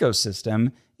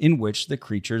ecosystem in which the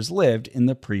creatures lived in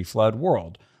the pre-flood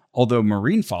world, although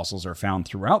marine fossils are found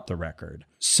throughout the record.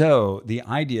 So the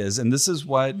idea is, and this is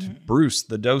what Bruce,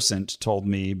 the docent, told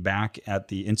me back at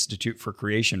the Institute for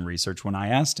Creation Research when I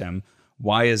asked him,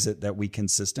 why is it that we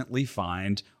consistently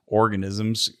find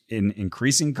organisms in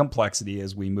increasing complexity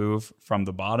as we move from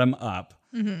the bottom up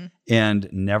and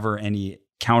never any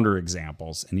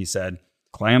counterexamples? And he said,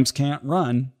 clams can't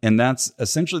run. And that's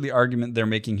essentially the argument they're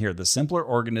making here. The simpler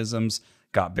organisms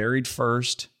got buried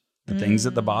first, the things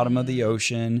at the bottom of the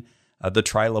ocean, the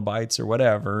trilobites or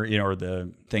whatever, or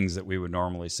the things that we would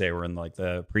normally say were in like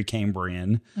the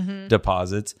Precambrian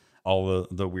deposits. All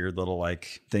the weird little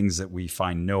like things that we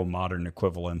find no modern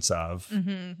equivalents of.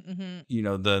 Then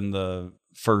the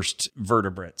first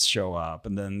vertebrates show up,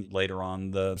 and then later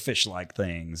on the fish-like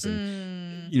things.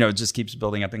 And, it just keeps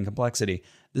building up in complexity.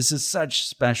 This is such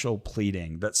special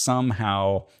pleading that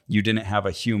somehow you didn't have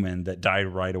a human that died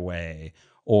right away,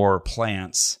 or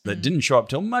plants that didn't show up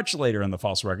till much later in the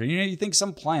fossil record. You think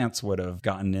some plants would have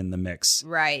gotten in the mix.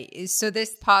 Right. So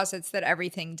this posits that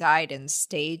everything died in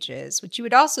stages, which you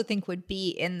would also think would be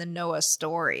in the Noah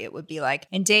story. It would be like,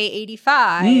 in day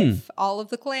 85, all of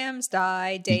the clams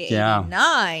die. Day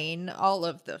 89, all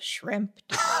of the shrimp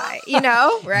die.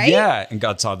 Right? Yeah. And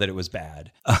God saw that it was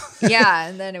bad.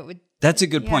 And then it would... That's a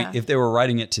good point. If they were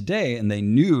writing it today and they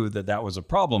knew that that was a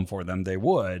problem for them, they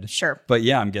would. Sure. But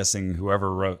I'm guessing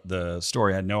whoever wrote the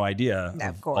story had no idea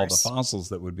of all the fossils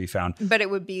that would be found. But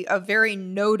it would be a very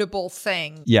notable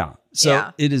thing. Yeah.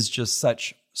 So it is just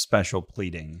such special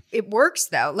pleading. It works,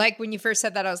 though. Like when you first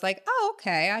said that, I was like, oh,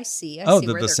 okay, I see. I see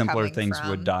that where the simpler coming things from.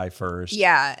 would die first.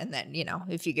 Yeah. And then,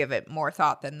 if you give it more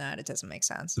thought than that, it doesn't make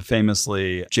sense.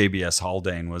 Famously, J.B.S.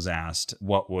 Haldane was asked,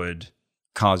 what would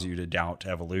cause you to doubt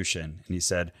evolution? And he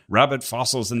said, rabbit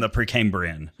fossils in the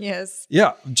Precambrian. Yes.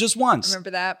 Yeah, just once. Remember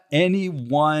that? Any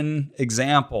one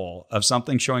example of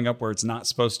something showing up where it's not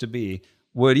supposed to be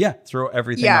would, throw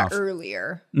everything off. Yeah,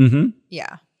 earlier.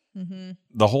 Yeah.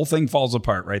 The whole thing falls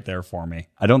apart right there for me.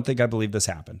 I don't think I believe this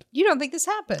happened. You don't think this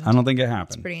happened? I don't think it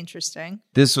happened. It's pretty interesting.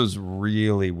 This was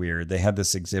really weird. They had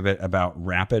this exhibit about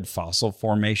rapid fossil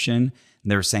formation.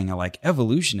 And they were saying like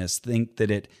evolutionists think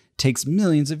that it takes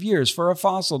millions of years for a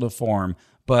fossil to form,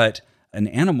 but an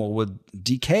animal would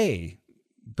decay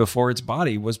before its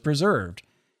body was preserved.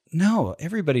 No,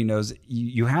 everybody knows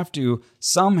you have to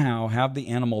somehow have the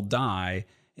animal die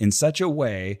in such a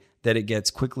way that it gets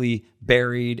quickly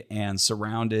buried and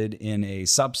surrounded in a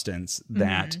substance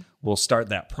that will start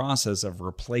that process of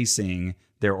replacing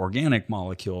their organic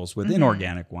molecules with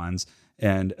inorganic ones.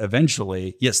 And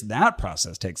eventually, yes, that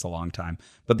process takes a long time,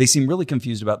 but they seem really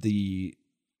confused about the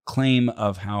claim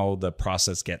of how the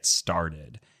process gets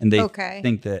started. And they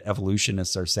think that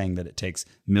evolutionists are saying that it takes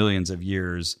millions of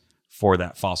years for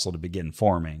that fossil to begin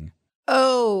forming.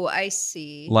 Oh, I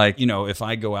see. Like, if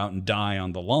I go out and die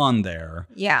on the lawn there,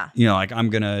 like I'm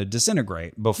going to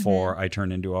disintegrate before I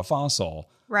turn into a fossil.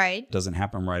 Right. It doesn't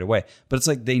happen right away. But it's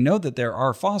like they know that there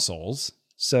are fossils.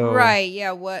 So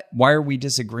why are we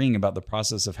disagreeing about the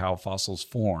process of how fossils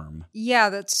form? Yeah,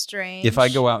 that's strange. If I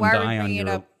go out and why die are we on it your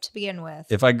up to begin with?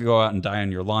 If I go out and die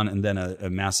on your lawn and then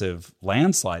a massive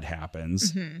landslide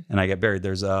happens and I get buried,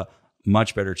 there's a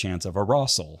much better chance of a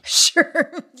Rossel.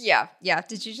 Sure. Yeah.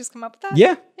 Did you just come up with that?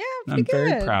 Yeah. Yeah. I'm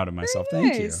very proud of myself.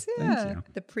 Very Thank nice. you. Yeah. Thank you.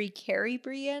 The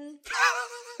Precambrian.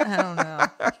 I don't know.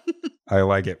 I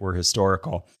like it. We're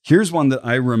historical. Here's one that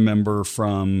I remember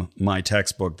from my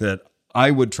textbook that I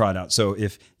would trot out. So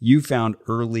if you found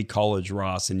early college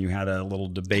Ross and you had a little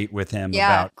debate with him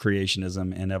about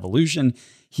creationism and evolution,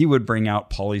 he would bring out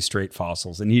polystrate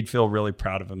fossils and he'd feel really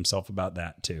proud of himself about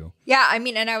that too. Yeah. I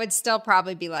mean, and I would still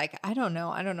probably be like, I don't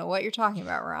know what you're talking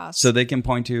about, Ross. So they can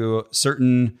point to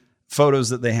certain photos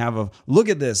that they have of, look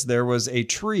at this, there was a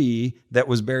tree that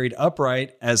was buried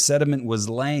upright as sediment was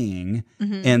laying.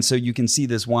 And so you can see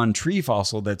this one tree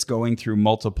fossil that's going through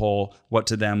multiple, what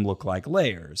to them look like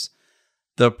layers.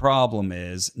 The problem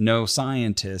is no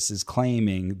scientist is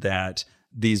claiming that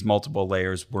these multiple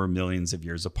layers were millions of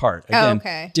years apart.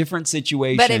 Again, different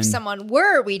situation. But if someone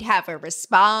were, we'd have a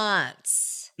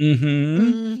response.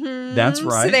 That's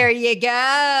right. So there you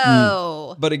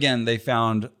go. But again, they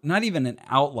found not even an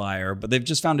outlier, but they've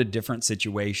just found a different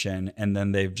situation. And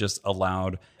then they've just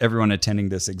allowed everyone attending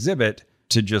this exhibit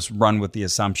to just run with the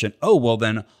assumption, oh, well,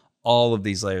 then all of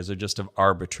these layers are just of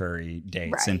arbitrary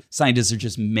dates, and scientists are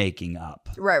just making up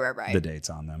the dates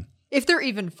on them. If they're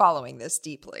even following this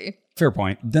deeply. Fair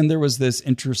point. Then there was this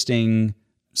interesting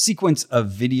sequence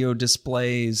of video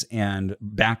displays and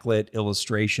backlit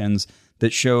illustrations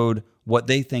that showed what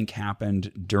they think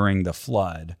happened during the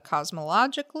flood.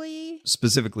 Cosmologically?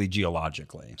 Specifically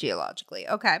geologically. Geologically,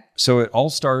 okay. So it all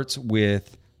starts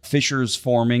with fissures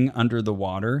forming under the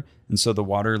water. And so the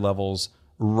water levels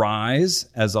rise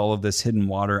as all of this hidden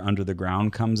water under the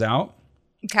ground comes out.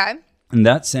 Okay. And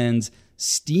that sends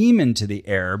steam into the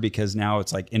air because now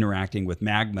it's like interacting with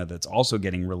magma that's also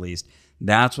getting released.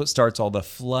 That's what starts all the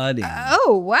flooding.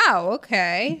 Oh, wow.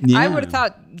 Okay. Yeah. I would have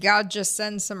thought God just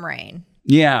sends some rain.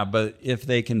 Yeah, but if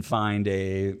they can find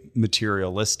a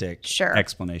materialistic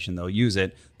explanation, they'll use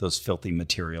it. Those filthy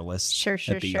materialists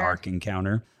at the Ark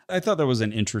encounter. I thought that was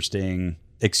an interesting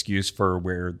excuse for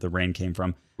where the rain came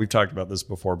from. We've talked about this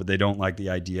before, but they don't like the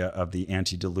idea of the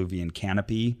antediluvian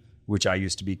canopy, which I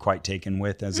used to be quite taken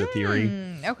with as a theory.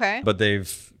 Okay. But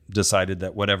they've decided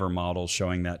that whatever model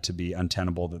showing that to be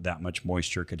untenable, that much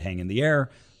moisture could hang in the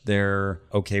air, they're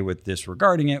okay with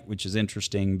disregarding it, which is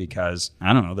interesting because,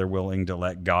 I don't know, they're willing to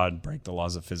let God break the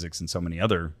laws of physics in so many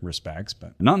other respects,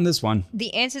 but not in this one.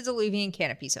 The antediluvian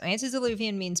canopy. So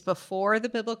antediluvian means before the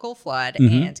biblical flood,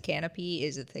 and canopy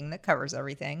is a thing that covers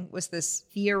everything. Was this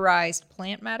theorized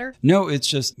plant matter? No, it's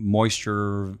just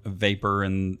moisture, vapor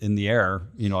in the air,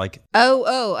 like...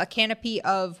 Oh, a canopy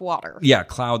of water. Yeah,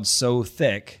 clouds so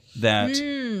thick that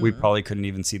we probably couldn't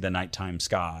even see the nighttime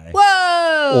sky.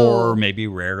 Whoa! Or maybe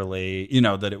rarely,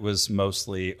 that it was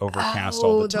mostly overcast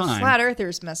all the time. The flat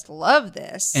earthers must love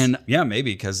this. And yeah,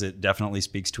 maybe because it definitely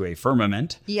speaks to a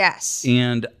firmament. Yes.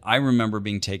 And I remember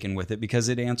being taken with it because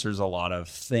it answers a lot of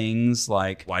things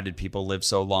like, why did people live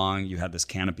so long? You had this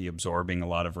canopy absorbing a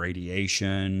lot of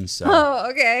radiation. So,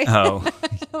 okay. Oh,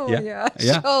 yeah.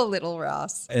 Oh, little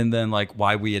Ross. And then like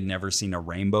why we had never seen a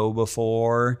rainbow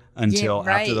before until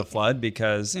after the flood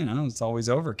because, it's always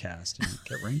overcast and you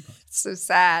get rainbow. So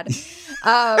sad.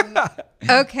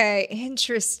 Okay,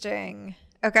 interesting.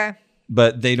 Okay.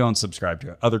 But they don't subscribe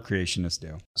to it. Other creationists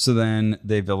do. So then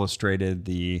they've illustrated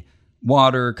the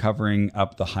water covering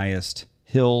up the highest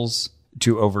hills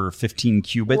to over 15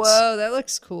 cubits. Whoa, that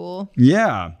looks cool.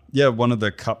 Yeah. Yeah, one of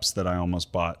the cups that I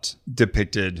almost bought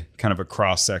depicted kind of a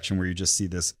cross section where you just see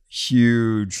this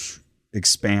huge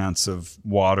expanse of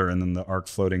water and then the Ark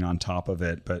floating on top of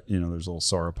it. But, there's little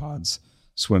sauropods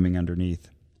swimming underneath.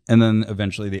 And then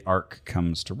eventually the Ark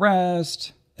comes to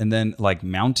rest. And then like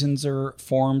mountains are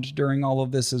formed during all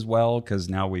of this as well, because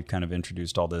now we've kind of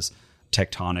introduced all this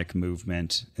tectonic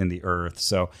movement in the earth.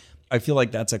 So I feel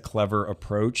like that's a clever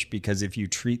approach because if you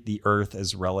treat the earth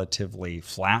as relatively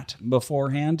flat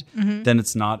beforehand, then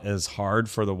it's not as hard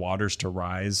for the waters to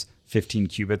rise 15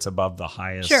 cubits above the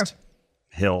highest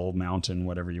hill, mountain,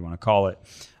 whatever you want to call it.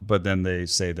 But then they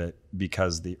say that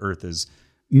because the earth is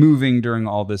moving during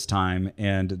all this time,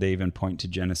 and they even point to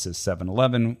Genesis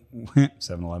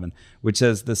 7:11, which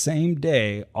says, the same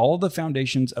day, all the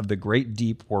foundations of the great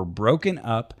deep were broken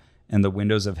up and the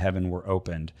windows of heaven were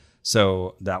opened.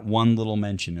 So that one little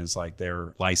mention is like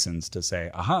their license to say,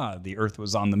 aha, the earth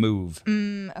was on the move.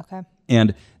 Okay.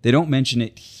 And they don't mention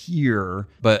it here,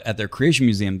 but at their Creation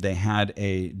Museum, they had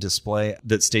a display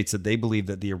that states that they believe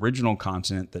that the original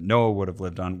continent that Noah would have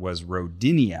lived on was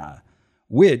Rodinia,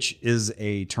 which is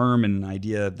a term and an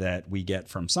idea that we get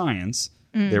from science.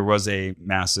 There was a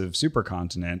massive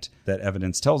supercontinent that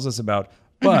evidence tells us about,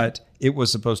 but it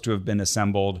was supposed to have been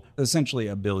assembled essentially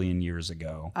 1 billion years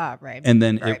ago. Right. And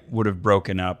then it would have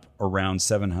broken up around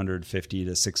 750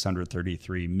 to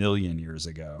 633 million years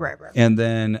ago. Right. And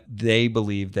then they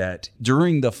believe that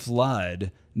during the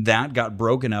flood, that got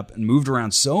broken up and moved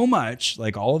around so much,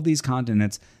 like all of these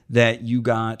continents, that you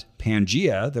got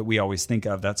Pangaea that we always think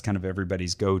of. That's kind of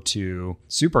everybody's go-to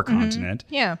supercontinent.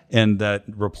 Yeah. And that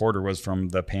reporter was from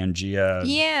the Pangaea.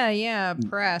 Yeah.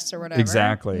 Press or whatever.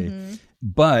 Exactly.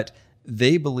 But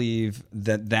they believe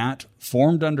that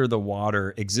formed under the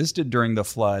water, existed during the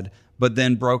flood, but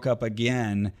then broke up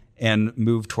again and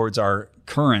moved towards our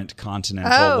current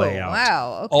continental layout.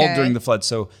 Wow. Okay. All during the flood.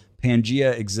 So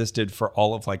Pangaea existed for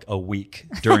all of like a week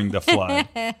during the flood.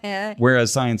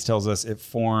 Whereas science tells us it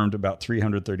formed about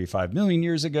 335 million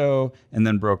years ago and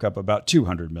then broke up about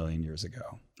 200 million years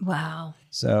ago. Wow.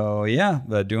 So yeah,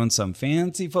 doing some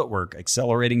fancy footwork,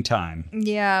 accelerating time.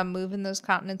 Yeah, moving those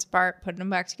continents apart, putting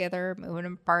them back together, moving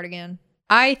them apart again.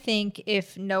 I think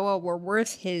if Noah were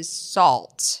worth his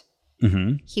salt,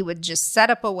 he would just set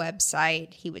up a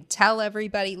website. He would tell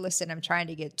everybody, listen, I'm trying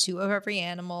to get 2 of every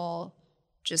animal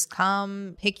Just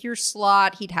come, pick your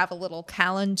slot. He'd have a little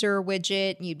calendar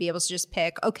widget, and you'd be able to just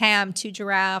pick, okay, I'm 2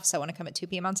 giraffes. I want to come at 2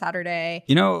 p.m. on Saturday.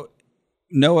 You know,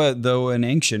 Noah, though an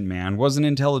ancient man, was an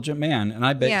intelligent man, and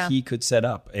I bet he could set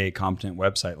up a competent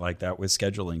website like that with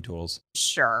scheduling tools.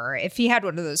 Sure. If he had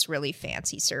one of those really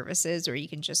fancy services where you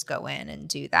can just go in and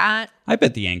do that. I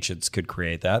bet the ancients could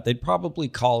create that. They'd probably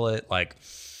call it like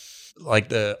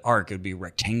the arc would be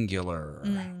rectangular.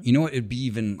 You know what? It'd be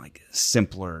even like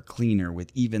simpler, cleaner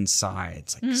with even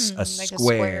sides, like a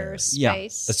square. Space. Yeah, a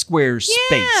square space.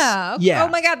 Yeah. Oh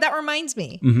my God, that reminds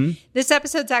me. This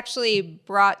episode's actually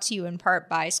brought to you in part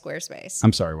by Squarespace.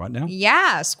 I'm sorry, what now?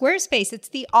 Yeah, Squarespace. It's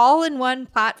the all-in-one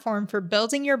platform for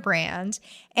building your brand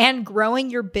and growing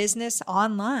your business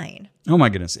online. Oh my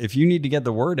goodness. If you need to get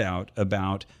the word out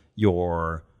about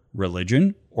your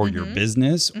religion or your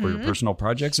business or your personal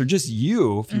projects or just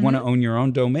you, if you want to own your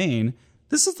own domain,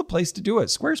 this is the place to do it,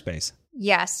 Squarespace.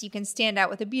 Yes, you can stand out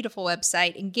with a beautiful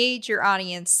website, engage your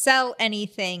audience, sell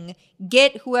anything,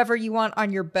 get whoever you want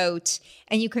on your boat,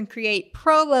 and you can create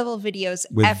pro-level videos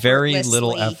with very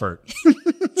little effort.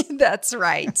 That's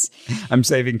right. I'm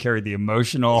saving Carrie the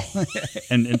emotional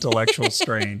and intellectual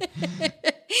strain.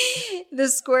 The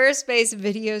Squarespace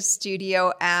Video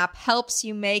Studio app helps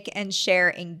you make and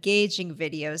share engaging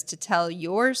videos to tell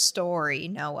your story,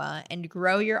 Noah, and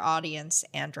grow your audience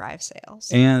and drive sales.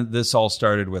 And this all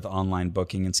started with online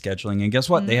booking and scheduling. And guess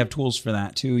what? They have tools for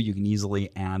that too. You can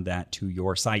easily add that to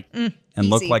your site and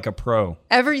look like a pro.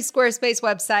 Every Squarespace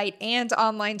website and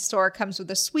online store comes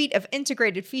with a suite of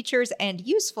integrated features and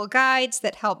useful guides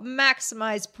that help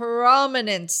maximize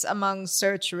prominence among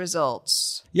search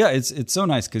results. Yeah, it's so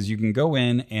nice because you can go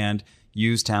in and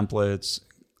use templates,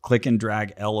 click and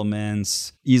drag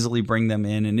elements, easily bring them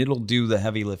in, and it'll do the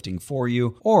heavy lifting for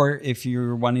you. Or if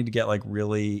you're wanting to get like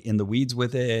really in the weeds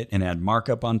with it and add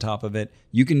markup on top of it,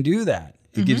 you can do that.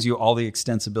 It gives you all the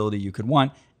extensibility you could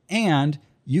want. And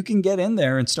you can get in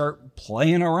there and start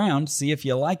playing around, see if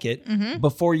you like it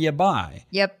before you buy.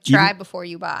 Yep, try before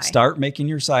you buy. Start making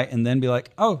your site and then be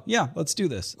like, oh, yeah, let's do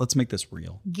this. Let's make this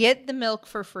real. Get the milk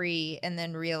for free and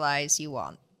then realize you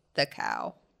want the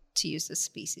cow, to use the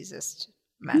speciesist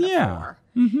metaphor.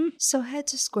 Yeah. So head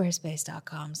to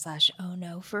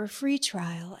squarespace.com/ohno for a free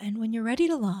trial. And when you're ready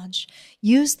to launch,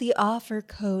 use the offer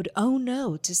code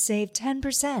OHNO to save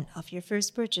 10% off your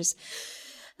first purchase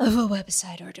of a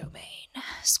website or domain.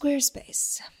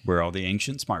 Squarespace. Where all the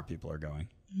ancient smart people are going.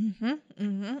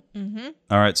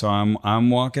 All right, so I'm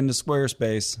walking to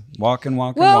Squarespace. Walking.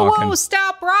 Whoa,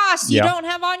 stop, Ross. You don't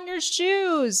have on your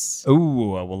shoes.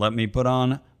 Ooh, well, let me put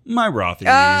on my Rothy's.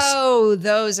 Oh,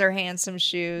 those are handsome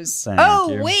shoes. Thank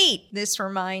you. Wait. This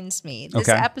reminds me. This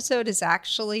episode is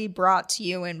actually brought to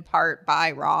you in part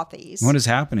by Rothy's. What is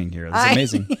happening here? That's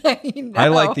amazing. I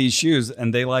like these shoes,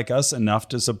 and they like us enough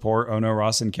to support Oh No,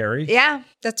 Ross and Carrie. Yeah,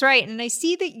 that's right. And I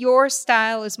see that your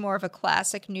style is more of a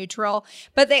classic neutral,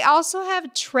 but they also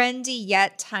have trendy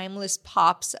yet timeless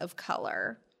pops of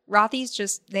color.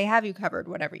 Rothy's they have you covered,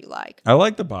 whatever you like. I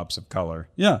like the pops of color.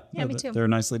 Yeah, me too. They're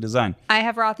nicely designed. I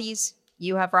have Rothy's.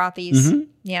 You have Rothy's.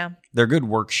 Yeah. They're good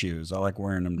work shoes. I like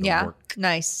wearing them to work.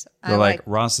 Nice. They're like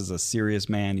Ross is a serious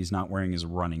man. He's not wearing his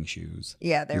running shoes.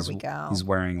 Yeah, we go. He's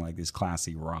wearing like these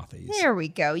classy Rothy's. There we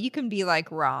go. You can be like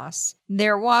Ross.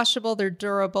 They're washable, they're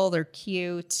durable, they're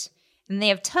cute. And they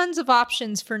have tons of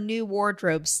options for new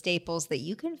wardrobe staples that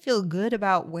you can feel good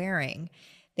about wearing.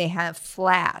 They have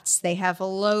flats, they have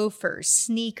loafers,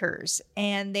 sneakers,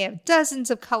 and they have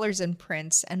dozens of colors and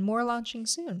prints, and more launching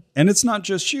soon. And it's not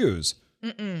just shoes.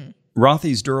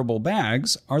 Rothy's durable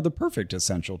bags are the perfect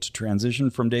essential to transition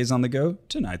from days on the go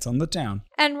to nights on the town.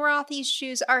 And Rothy's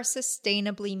shoes are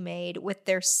sustainably made with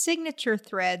their signature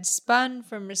thread spun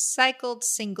from recycled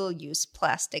single-use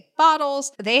plastic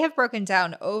bottles. They have broken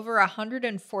down over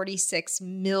 146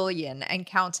 million and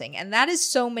counting. And that is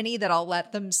so many that I'll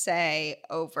let them say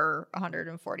over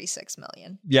 146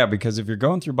 million. Yeah, because if you're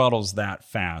going through bottles that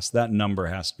fast, that number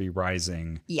has to be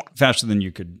rising faster than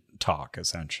you could talk,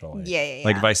 essentially. Yeah.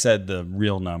 Like if I said the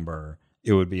real number,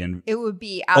 it would be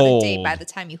out of date by the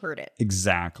time you heard it.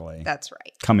 Exactly. That's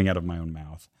right. Coming out of my own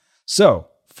mouth. So,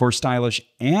 for stylish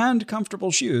and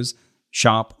comfortable shoes,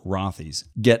 shop Rothy's.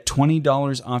 Get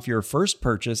 $20 off your first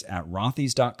purchase at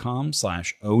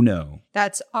rothys.com/ohno.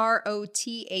 That's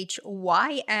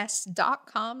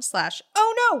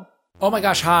ROTHYS.com/ohno. Oh my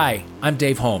gosh, hi. I'm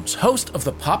Dave Holmes, host of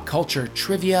the pop culture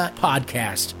trivia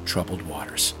podcast, Troubled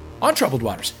Waters. On Troubled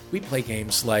Waters, we play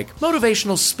games like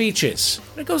motivational speeches.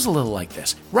 It goes a little like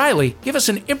this. Riley, give us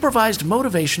an improvised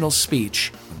motivational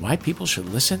speech on why people should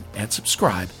listen and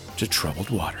subscribe to Troubled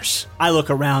Waters. I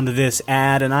look around this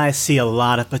ad and I see a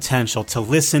lot of potential to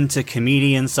listen to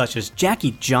comedians such as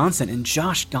Jackie Johnson and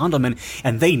Josh Gondelman,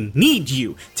 and they need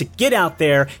you to get out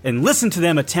there and listen to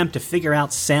them attempt to figure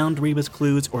out sound Reba's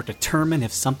clues or determine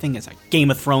if something is a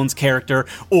Game of Thrones character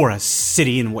or a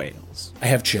city in Wales. I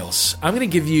have chills. I'm going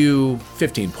to give you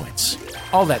 15 points.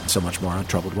 All that and so much more on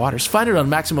Troubled Waters. Find it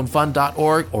on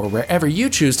MaximumFun.org or wherever you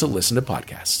choose to listen to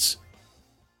podcasts.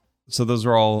 So those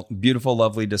are all beautiful,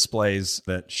 lovely displays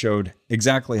that showed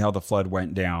exactly how the flood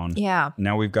went down. Yeah.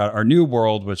 Now we've got our new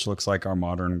world, which looks like our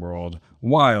modern world.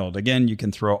 Wild. Again, you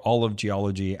can throw all of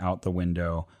geology out the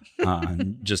window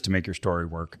just to make your story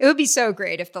work. It would be so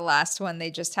great if the last one, they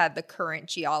just had the current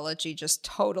geology just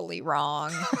totally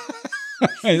wrong.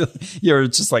 Yeah, or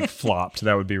it's just like flopped.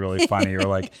 That would be really funny. Or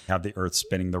like have the earth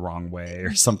spinning the wrong way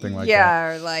or something like that.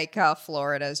 Yeah, or like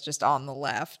Florida's just on the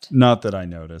left. Not that I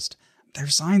noticed. Their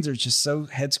signs are just so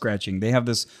head-scratching. They have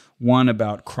this one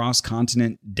about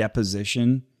cross-continent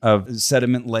deposition of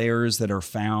sediment layers that are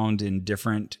found in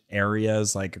different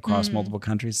areas, like across multiple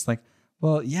countries. It's like,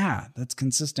 well, yeah, that's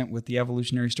consistent with the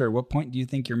evolutionary story. What point do you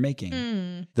think you're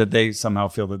making? That they somehow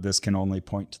feel that this can only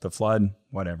point to the flood?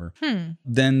 Whatever.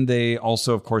 Then they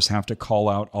also, of course, have to call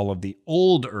out all of the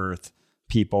old Earth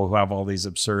people who have all these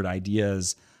absurd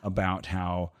ideas about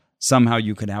how somehow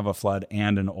you could have a flood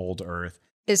and an old Earth.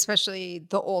 Especially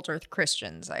the old Earth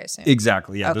Christians, I assume.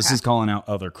 Exactly. Yeah. Okay. This is calling out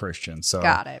other Christians. So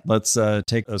got it. Let's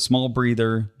take a small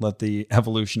breather. Let the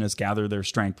evolutionists gather their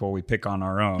strength while we pick on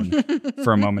our own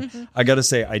for a moment. I got to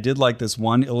say, I did like this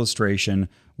one illustration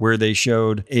where they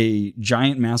showed a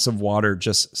giant mass of water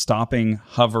just stopping,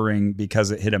 hovering because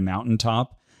it hit a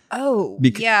mountaintop. Oh,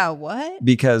 yeah. What?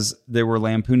 Because they were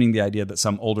lampooning the idea that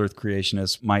some old Earth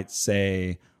creationists might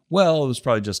say, well, it was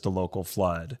probably just a local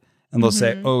flood. And they'll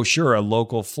say, oh, sure, a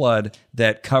local flood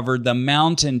that covered the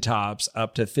mountaintops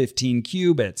up to 15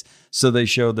 cubits. So they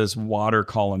show this water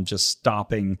column just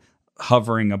stopping,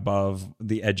 hovering above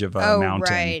the edge of a mountain.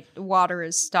 Oh, right. Water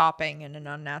is stopping in an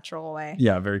unnatural way.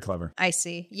 Yeah, very clever. I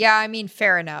see. Yeah, I mean,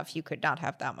 fair enough. You could not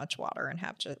have that much water and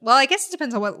have to... Well, I guess it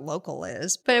depends on what local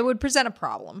is, but it would present a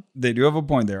problem. They do have a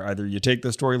point there. Either you take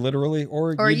the story literally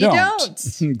or you don't.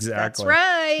 Exactly. That's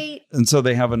right. And so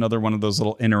they have another one of those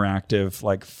little interactive,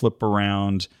 like flip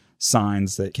around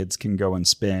signs that kids can go and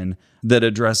spin that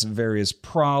address various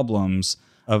problems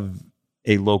of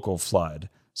a local flood.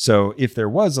 So if there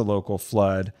was a local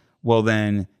flood, well,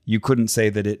 then you couldn't say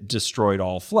that it destroyed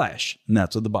all flesh. And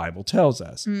that's what the Bible tells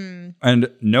us. And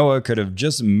Noah could have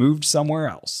just moved somewhere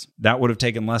else. That would have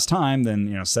taken less time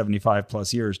than, 75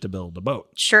 plus years to build a boat.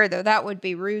 Sure, though, that would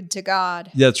be rude to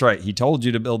God. That's right. He told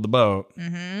you to build the boat.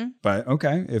 But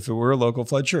okay, if it were a local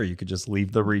flood, sure, you could just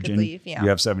leave the region. You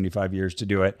have 75 years to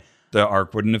do it. The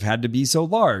ark wouldn't have had to be so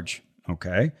large.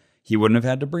 Okay. He wouldn't have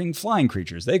had to bring flying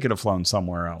creatures. They could have flown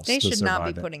somewhere else. They should not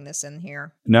be putting this in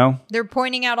here. No? They're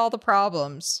pointing out all the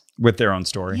problems. With their own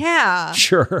story. Yeah.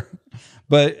 Sure.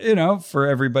 But, for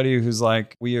everybody who's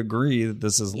like, we agree that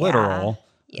this is literal,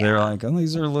 they're like, oh,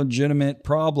 these are legitimate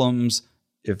problems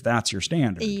if that's your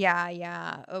standard.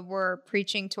 Yeah. We're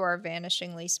preaching to our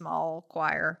vanishingly small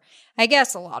choir. I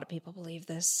guess a lot of people believe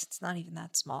this. It's not even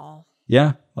that small.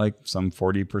 Yeah, like some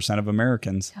 40% of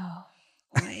Americans. Oh.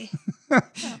 Boy.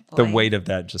 The weight of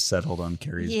that just settled on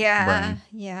Carrie's brain.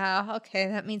 Yeah. Okay.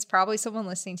 That means probably someone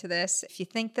listening to this. If you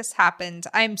think this happened,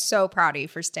 I'm so proud of you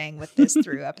for staying with this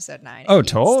through episode 9. Oh,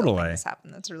 totally. This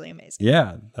happened. That's really amazing.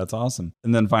 Yeah, that's awesome.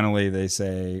 And then finally they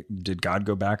say, did God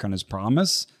go back on his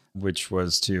promise, which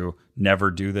was to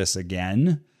never do this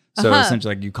again? So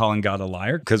essentially like you calling God a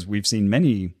liar, because we've seen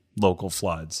many local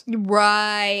floods.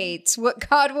 Right. What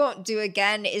God won't do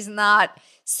again is not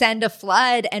send a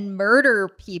flood and murder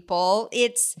people.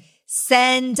 It's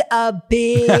send a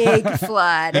big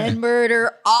flood and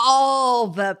murder all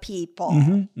the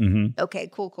people. Okay,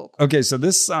 cool. Okay, so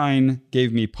this sign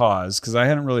gave me pause because I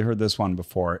hadn't really heard this one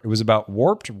before. It was about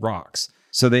warped rocks.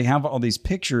 So they have all these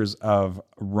pictures of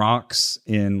rocks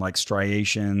in like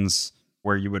striations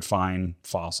where you would find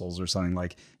fossils or something,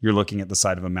 like you're looking at the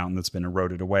side of a mountain that's been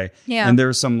eroded away. Yeah. And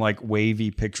there's some like wavy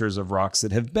pictures of rocks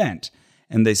that have bent.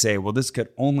 And they say, well, this could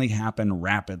only happen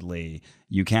rapidly.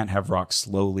 You can't have rocks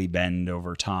slowly bend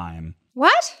over time.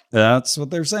 What? That's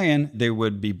what they're saying. They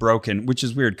would be broken, which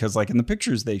is weird because like in the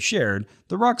pictures they shared,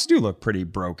 the rocks do look pretty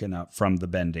broken up from the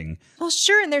bending. Well,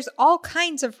 sure. And there's all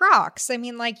kinds of rocks. I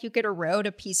mean, like you could erode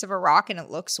a piece of a rock and it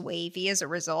looks wavy as a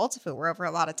result if it were over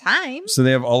a lot of time. So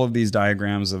they have all of these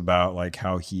diagrams about like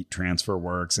how heat transfer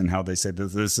works and how they say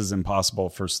that this is impossible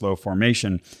for slow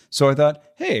formation. So I thought,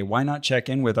 hey, why not check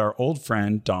in with our old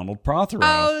friend, Donald Prothero?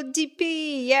 Oh,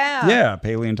 DP, yeah. Yeah,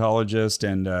 paleontologist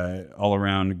and all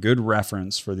around good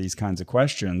reference for these kinds of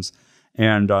questions.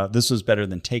 And this was better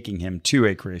than taking him to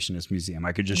a creationist museum.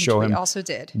 I could just show him also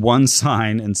did. one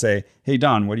sign and say, hey,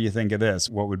 Don, what do you think of this?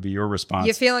 What would be your response?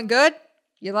 You feeling good?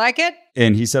 You like it?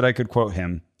 And he said I could quote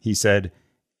him. He said,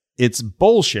 it's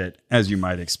bullshit, as you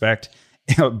might expect.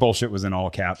 Bullshit was in all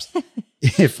caps.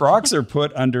 If rocks are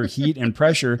put under heat and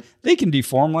pressure, they can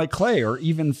deform like clay or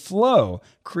even flow.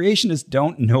 Creationists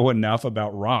don't know enough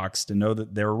about rocks to know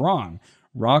that they're wrong.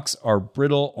 Rocks are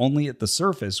brittle only at the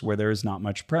surface where there is not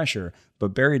much pressure,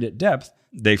 but buried at depth,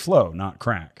 they flow, not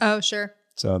crack. Oh, sure.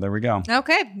 So there we go.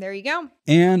 Okay, there you go.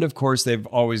 And of course, they've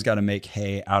always got to make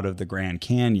hay out of the Grand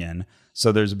Canyon.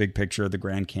 So there's a big picture of the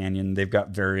Grand Canyon. They've got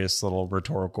various little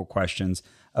rhetorical questions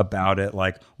about it,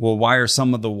 like, well, why are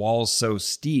some of the walls so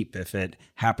steep if it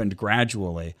happened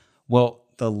gradually? Well,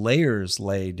 the layers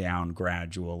lay down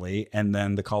gradually, and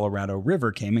then the Colorado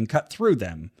River came and cut through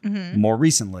them more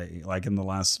recently, like in the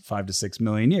last 5 to 6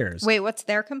 million years. Wait, what's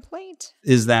their complaint?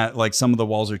 Is that like some of the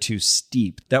walls are too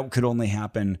steep? That could only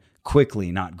happen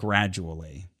quickly, not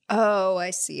gradually. Oh,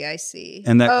 I see.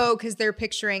 And that, because they're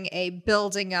picturing a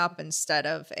building up instead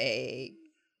of a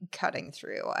cutting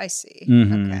through. I see.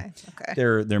 Mm-hmm. Okay.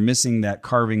 They're missing that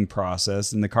carving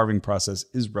process, and the carving process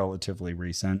is relatively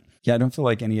recent. Yeah, I don't feel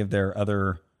like any of their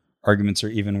other arguments are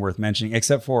even worth mentioning,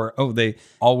 except for, they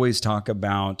always talk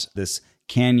about this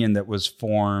canyon that was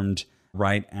formed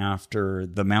right after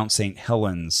the Mount St.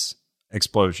 Helens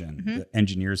explosion, the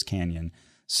Engineers Canyon.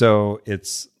 So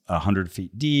it's 100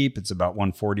 feet deep. It's about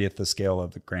 1/40th the scale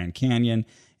of the Grand Canyon.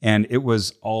 And it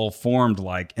was all formed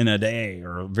like in a day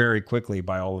or very quickly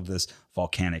by all of this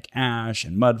volcanic ash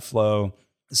and mud flow.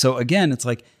 So again, it's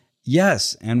like,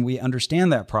 yes, and we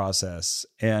understand that process.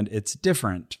 And it's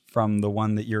different from the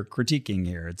one that you're critiquing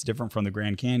here. It's different from the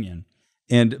Grand Canyon.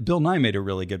 And Bill Nye made a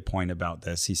really good point about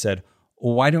this. He said,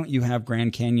 well, why don't you have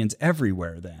Grand Canyons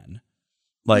everywhere then?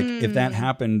 Like if that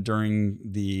happened during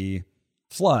the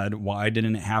flood, why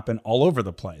didn't it happen all over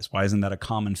the place? Why isn't that a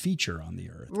common feature on the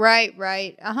earth? Right.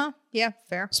 Yeah,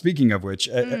 fair. Speaking of which,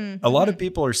 a lot of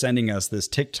people are sending us this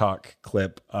TikTok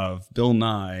clip of Bill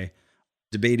Nye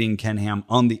debating Ken Ham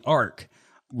on the Ark,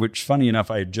 which, funny enough,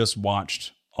 I had just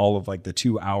watched all of like the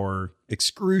 2-hour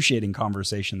excruciating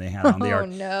conversation they had on the Ark. Oh,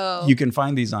 no. You can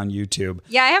find these on YouTube.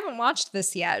 Yeah, I haven't watched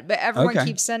this yet, but everyone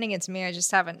keeps sending it to me. I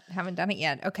just haven't done it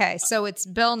yet. Okay, so it's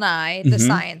Bill Nye, the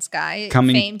science guy,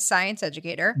 famed science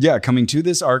educator. Yeah, coming to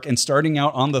this Ark and starting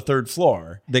out on the 3rd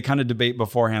floor. They kind of debate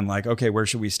beforehand, like, okay, where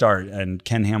should we start? And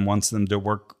Ken Ham wants them to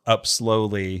work up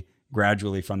slowly,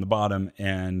 gradually from the bottom,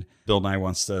 and Bill Nye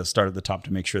wants to start at the top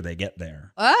to make sure they get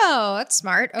there. Oh, that's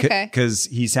smart. Okay. Because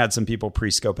he's had some people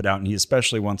pre-scope it out, and he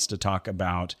especially wants to talk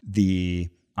about the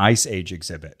Ice Age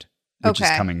exhibit, which is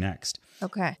coming next.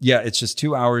 Okay. Yeah, it's just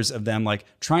 2 hours of them like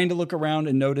trying to look around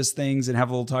and notice things and have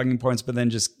little talking points, but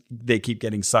then just they keep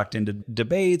getting sucked into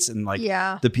debates, and like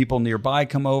the people nearby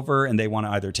come over and they want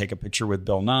to either take a picture with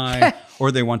Bill Nye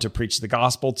or they want to preach the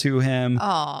gospel to him.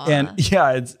 Aww.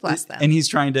 And bless them. And he's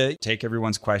trying to take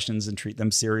everyone's questions and treat them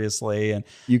seriously, and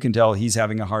you can tell he's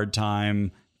having a hard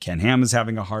time. Ken Ham is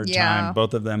having a hard time.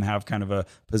 Both of them have kind of a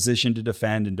position to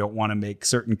defend and don't want to make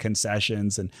certain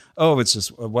concessions. And, it's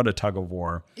just what a tug of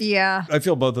war. Yeah. I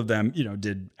feel both of them,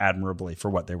 did admirably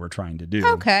for what they were trying to do.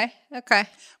 Okay.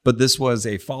 But this was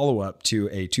a follow-up to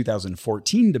a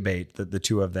 2014 debate that the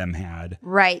two of them had.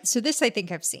 Right. So this I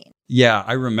think I've seen. Yeah,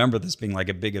 I remember this being like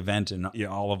a big event, and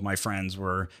all of my friends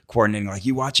were coordinating, like,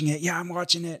 you watching it? Yeah, I'm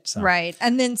watching it. So. Right.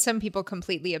 And then some people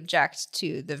completely object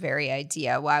to the very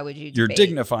idea. Why would you debate? You're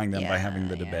dignifying them by having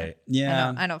the debate.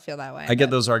 Yeah. I don't feel that way. I get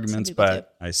those arguments,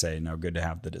 but I say, no, good to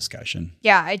have the discussion.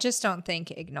 Yeah, I just don't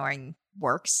think ignoring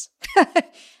works.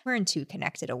 We're in too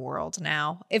connected a world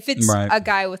now. If it's a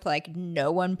guy with like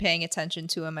no one paying attention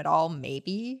to him at all,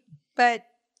 maybe. But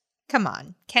come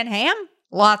on, Ken Ham?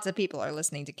 Lots of people are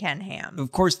listening to Ken Ham.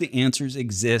 Of course, the answers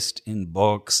exist in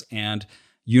books and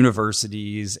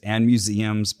universities and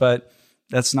museums, but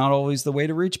that's not always the way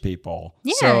to reach people.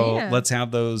 So let's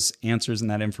have those answers and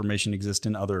that information exist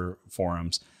in other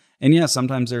forums. And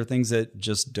sometimes there are things that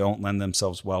just don't lend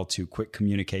themselves well to quick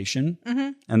communication.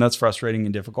 And that's frustrating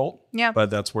and difficult. Yeah. But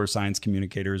that's where science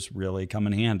communicators really come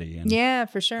in handy. And yeah,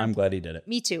 for sure. I'm glad he did it.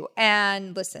 Me too.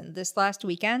 And listen, this last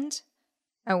weekend,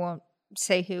 I won't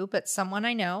say who, but someone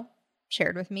I know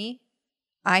shared with me,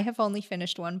 I have only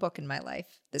finished one book in my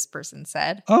life, this person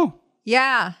said. Oh.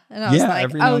 Yeah. And I was like,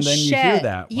 every now and then you hear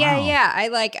that. Wow. Yeah.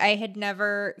 I had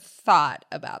never thought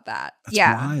about that. That's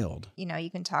wild. You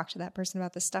can talk to that person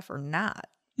about this stuff or not.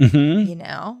 You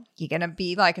know, you going to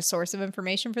be like a source of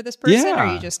information for this person? Or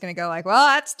are you just going to go like, well,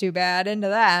 that's too bad, into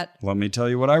that? Let me tell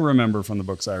you what I remember from the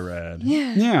books I read.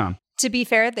 Yeah. To be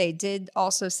fair, they did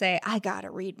also say, I got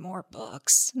to read more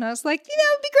books. And I was like, that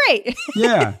would be great.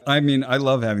 Yeah. I mean, I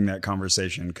love having that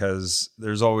conversation because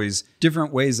there's always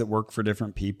different ways that work for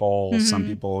different people. Some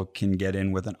people can get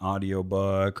in with an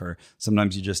audiobook, or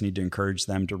sometimes you just need to encourage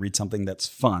them to read something that's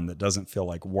fun, that doesn't feel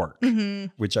like work,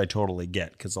 which I totally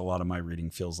get because a lot of my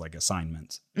reading feels like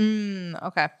assignments.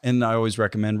 Okay. And I always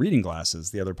recommend Reading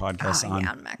Glasses, the other podcast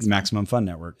on Maximum Fun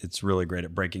Network. It's really great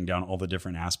at breaking down all the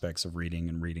different aspects of reading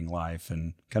and reading life,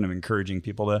 and kind of encouraging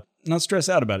people to not stress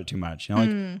out about it too much. You know,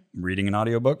 like reading an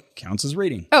audiobook counts as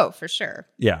reading. Oh, for sure.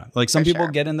 Yeah. Like some people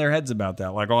get in their heads about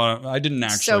that. Like, oh, I didn't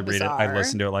actually read it. I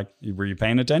listened to it. Like, were you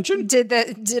paying attention?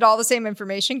 Did all the same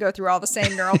information go through all the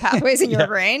same neural pathways in your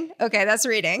brain? Okay, that's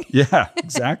reading. Yeah,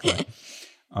 exactly.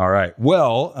 All right.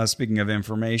 Well, speaking of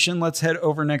information, let's head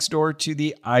over next door to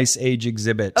the Ice Age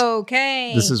exhibit.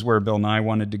 Okay. This is where Bill Nye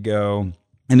wanted to go.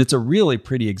 And it's a really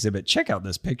pretty exhibit. Check out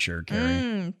this picture,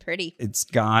 Carrie. Pretty. It's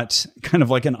got kind of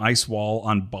like an ice wall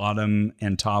on bottom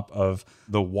and top of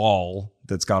the wall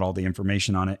that's got all the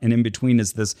information on it. And in between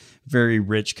is this very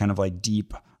rich kind of like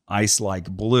deep ice-like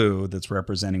blue that's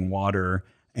representing water.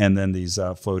 And then these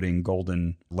floating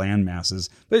golden land masses.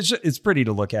 But it's pretty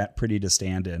to look at, pretty to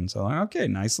stand in. So, okay,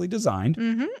 nicely designed.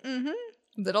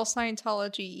 Little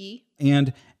Scientology-y.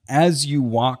 And as you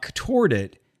walk toward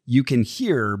it, you can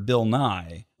hear Bill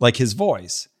Nye, like his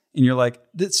voice. And you're like,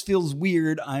 this feels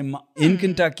weird. I'm in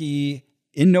Kentucky,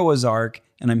 in Noah's Ark,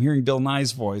 and I'm hearing Bill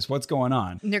Nye's voice. What's going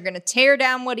on? They're going to tear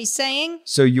down what he's saying.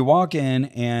 So you walk in,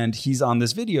 and he's on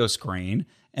this video screen,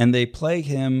 and they play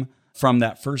him from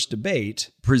that first debate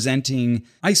presenting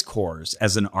ice cores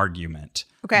as an argument.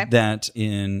 Okay. That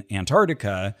in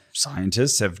Antarctica,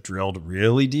 scientists have drilled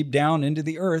really deep down into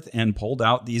the earth and pulled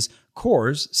out these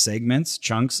cores, segments,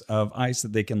 chunks of ice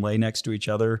that they can lay next to each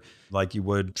other like you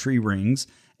would tree rings,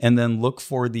 and then look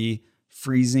for the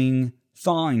freezing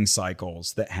thawing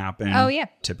cycles that happen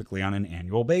typically on an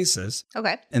annual basis.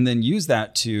 Okay. And then use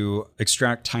that to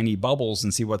extract tiny bubbles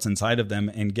and see what's inside of them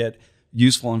and get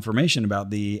useful information about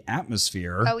the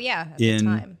atmosphere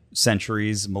in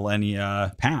centuries,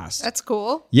 millennia past. That's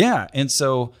cool. Yeah. And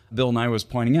so Bill Nye was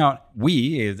pointing out,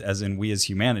 we as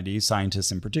humanity,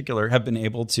 scientists in particular, have been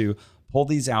able to pull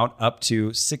these out up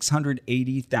to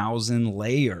 680,000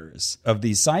 layers of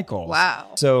these cycles.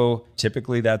 Wow. So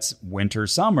typically that's winter,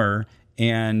 summer.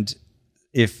 And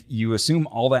if you assume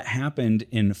all that happened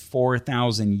in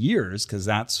 4,000 years, because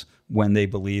that's when they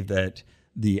believe that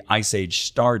the Ice Age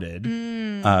started.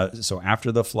 So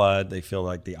after the flood, they feel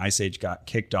like the Ice Age got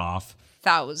kicked off.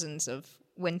 Thousands of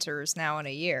winters now in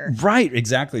a year. Right,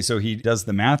 exactly. So he does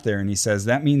the math there and he says,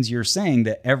 that means you're saying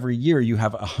that every year you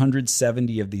have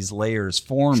 170 of these layers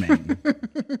forming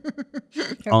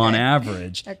on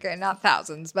average. Okay, not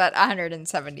thousands, but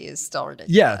 170 is still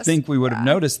ridiculous. Yeah, I think we would have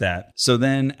noticed that. So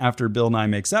then after Bill Nye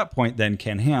makes that point, then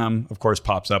Ken Ham, of course,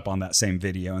 pops up on that same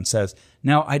video and says,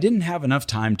 now, I didn't have enough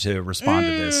time to respond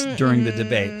to this during the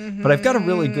debate, but I've got a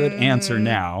really good answer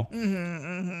now.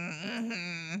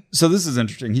 So this is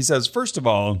interesting. He says, first of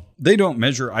all, they don't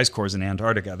measure ice cores in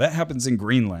Antarctica. That happens in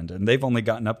Greenland, and they've only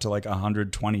gotten up to like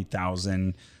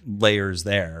 120,000 layers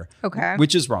there. Okay.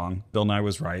 Which is wrong. Bill Nye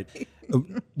was right.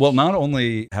 Well, not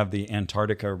only have the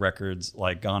Antarctica records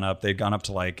like gone up, they've gone up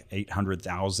to like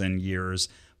 800,000 years,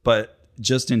 but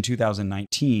just in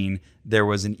 2019, there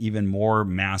was an even more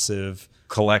massive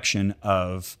collection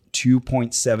of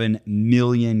 2.7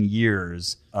 million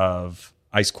years of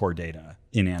ice core data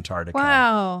in Antarctica.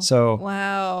 Wow.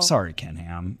 So, sorry, Ken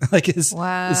Ham. It's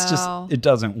just, it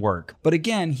doesn't work. But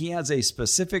again, he has a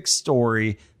specific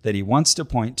story that he wants to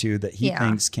point to that he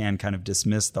thinks can kind of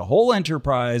dismiss the whole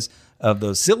enterprise of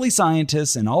those silly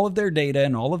scientists and all of their data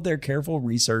and all of their careful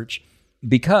research,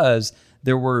 because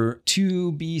there were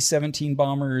 2 B-17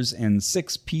 bombers and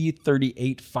 6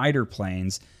 P-38 fighter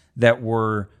planes that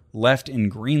were left in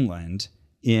Greenland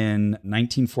in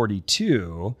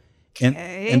 1942.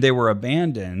 And they were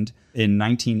abandoned in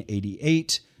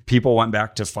 1988. People went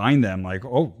back to find them like,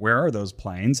 oh, where are those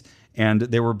planes? And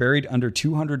they were buried under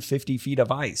 250 feet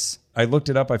of ice. I looked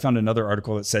it up. I found another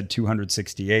article that said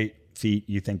 268 feet.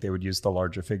 You think they would use the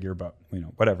larger figure, but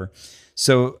whatever.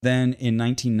 So then in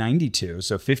 1992,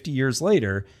 so 50 years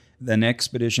later, an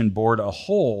expedition bored a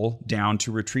hole down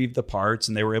to retrieve the parts,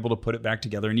 and they were able to put it back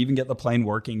together and even get the plane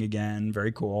working again.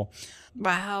 Very cool.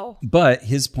 Wow. But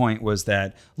his point was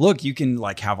that, look, you can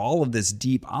like have all of this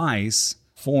deep ice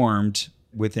formed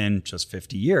within just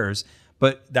 50 years,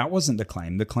 but that wasn't the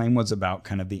claim. The claim was about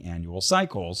kind of the annual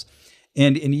cycles.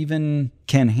 And even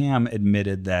Ken Ham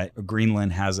admitted that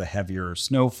Greenland has a heavier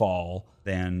snowfall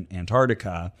than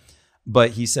Antarctica,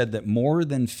 but he said that more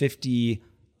than 50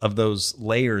 of those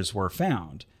layers were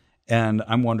found. And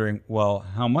I'm wondering, well,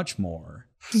 how much more?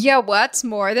 Yeah, what's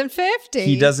more than 50?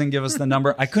 He doesn't give us the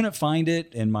number. I couldn't find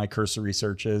it in my cursory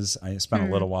searches. I spent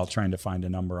a little while trying to find a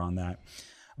number on that.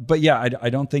 But yeah, I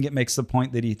don't think it makes the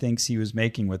point that he thinks he was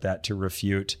making with that to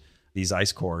refute these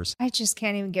ice cores. I just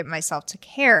can't even get myself to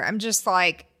care. I'm just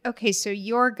like, okay, so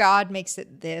your God makes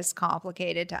it this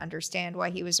complicated to understand why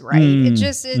he was right.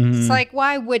 It's like,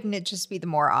 why wouldn't it just be the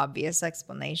more obvious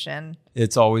explanation?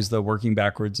 It's always the working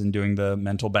backwards and doing the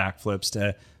mental backflips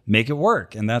to make it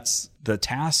work. And that's the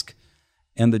task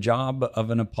and the job of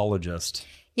an apologist.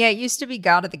 Yeah, it used to be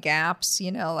God of the gaps,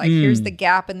 here's the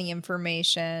gap in the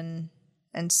information.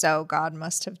 And so God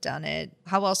must have done it.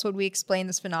 How else would we explain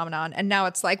this phenomenon? And now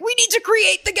it's like, we need to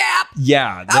create the gap.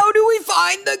 Yeah. How do we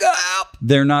find the gap?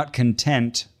 They're not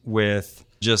content with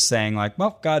just saying like,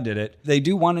 well, God did it. They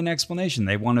do want an explanation.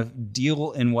 They want to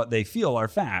deal in what they feel are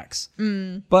facts.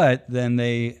 But then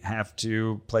they have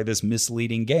to play this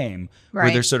misleading game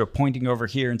where they're sort of pointing over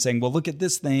here and saying, well, look at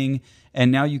this thing.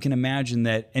 And now you can imagine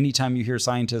that anytime you hear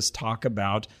scientists talk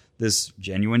about this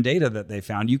genuine data that they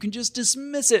found, you can just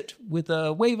dismiss it with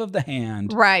a wave of the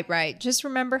hand. Right. Just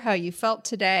remember how you felt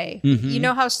today. You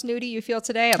know how snooty you feel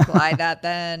today? Apply that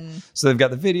then. So they've got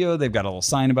the video. They've got a little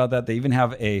sign about that. They even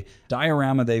have a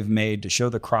diorama they've made to show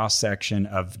the cross-section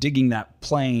of digging that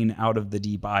plane out of the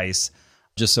deep ice,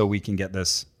 just so we can get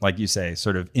this, like you say,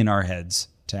 sort of in our heads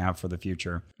to have for the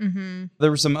future.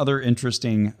 There were some other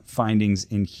interesting findings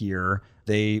in here.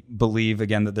 They believe,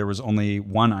 again, that there was only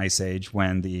one ice age,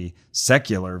 when the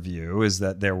secular view is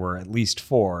that there were at least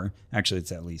 4. Actually,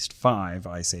 it's at least 5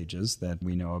 ice ages that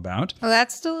we know about. Well,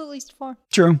 that's still at least 4.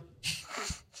 True.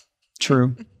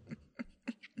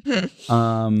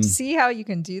 See how you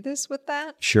can do this with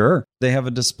that? Sure. They have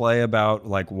a display about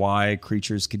like why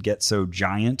creatures could get so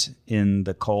giant in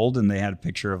the cold. And they had a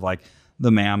picture of like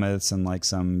the mammoths and like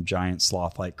some giant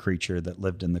sloth-like creature that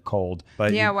lived in the cold.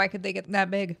 But yeah, why could they get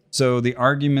that big? So the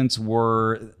arguments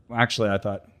were, actually, I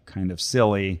thought kind of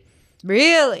silly.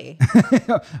 Really?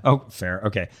 Oh, fair.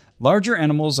 Okay. Larger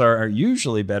animals are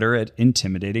usually better at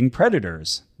intimidating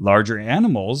predators. Larger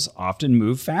animals often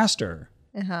move faster.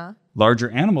 Larger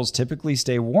animals typically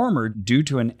stay warmer due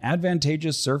to an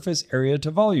advantageous surface area to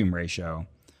volume ratio.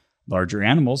 Larger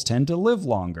animals tend to live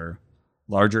longer.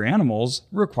 Larger animals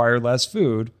require less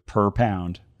food per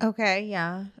pound. Okay,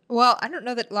 yeah. Well, I don't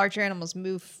know that larger animals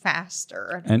move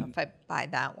faster. I don't know if I buy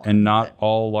that one. And not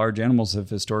all large animals have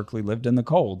historically lived in the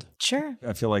cold. Sure.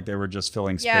 I feel like they were just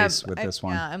filling space with this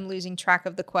one. Yeah, I'm losing track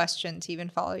of the question to even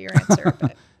follow your answer.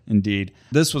 But. Indeed.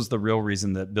 This was the real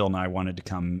reason that Bill Nye wanted to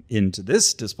come into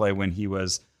this display when he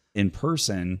was in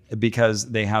person,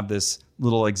 because they have this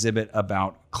little exhibit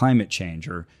about climate change,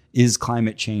 or is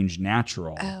climate change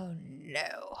natural? Oh,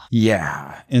 no.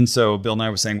 Yeah. And so Bill Nye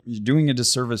was saying, you're doing a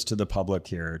disservice to the public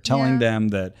here, telling them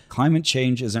that climate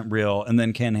change isn't real. And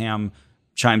then Ken Ham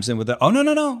chimes in with the, oh,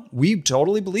 no. We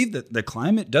totally believe that the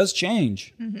climate does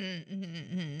change.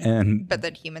 But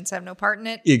that humans have no part in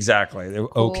it? Exactly. Cool.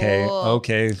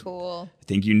 Okay. Cool. I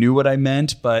think you knew what I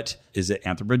meant, but is it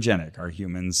anthropogenic? Are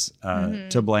humans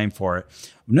to blame for it?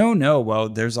 No. Well,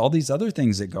 there's all these other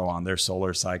things that go on. There's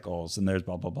solar cycles and there's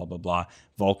blah, blah, blah, blah, blah,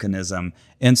 volcanism.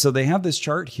 And so they have this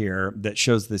chart here that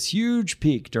shows this huge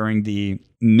peak during the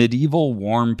medieval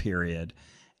warm period.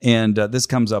 And this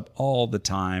comes up all the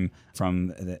time from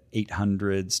the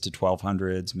 800s to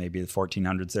 1200s, maybe the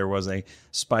 1400s. There was a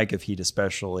spike of heat,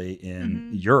 especially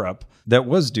in Europe, that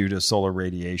was due to solar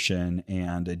radiation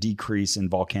and a decrease in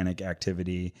volcanic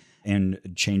activity and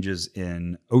changes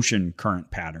in ocean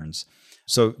current patterns.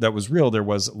 So that was real. There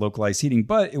was localized heating,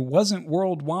 but it wasn't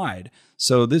worldwide.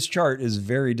 So this chart is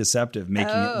very deceptive,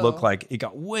 making it look like it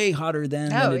got way hotter then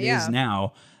than it is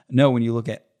now. No, when you look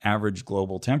at average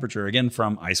global temperature, again,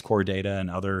 from ice core data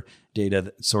and other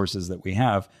data sources that we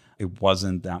have, it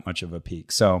wasn't that much of a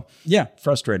peak. So yeah,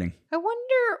 frustrating. I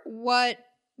wonder what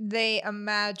they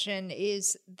imagine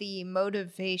is the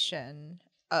motivation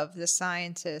of the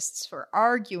scientists for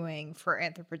arguing for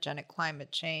anthropogenic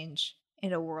climate change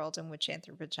in a world in which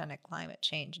anthropogenic climate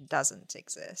change doesn't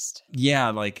exist. Yeah,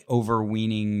 like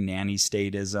overweening nanny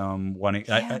statism.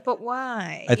 But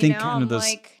why? I think kind of this,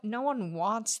 like, no one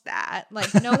wants that.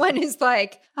 Like, no one is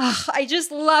like, I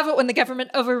just love it when the government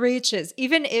overreaches.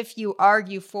 Even if you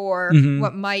argue for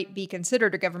what might be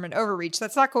considered a government overreach,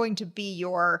 that's not going to be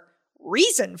your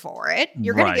reason for it.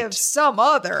 You're going to give some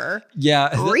other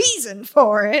reason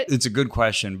for it. It's a good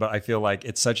question, but I feel like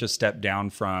it's such a step down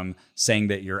from saying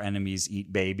that your enemies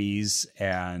eat babies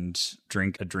and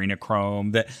drink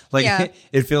adrenochrome that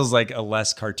it feels like a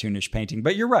less cartoonish painting.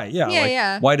 But you're right.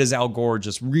 Why does Al Gore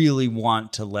just really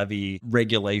want to levy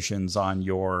regulations on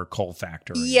your coal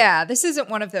factory? Yeah, this isn't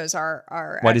one of those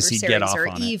our why does he get off are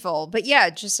on evil. But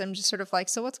I'm just sort of like,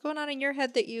 so what's going on in your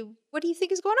head what do you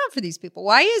think is going on for these people?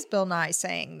 Why is Bill Nye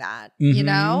saying that? You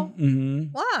know? Mm-hmm.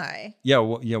 Why? Yeah,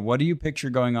 what do you picture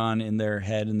going on in their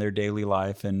head in their daily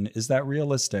life? And is that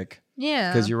realistic?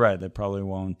 Yeah. Because you're right, they probably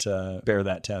won't bear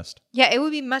that test. Yeah, it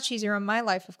would be much easier in my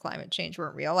life if climate change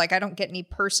weren't real. Like, I don't get any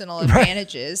personal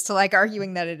advantages to like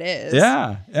arguing that it is.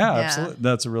 Yeah, absolutely.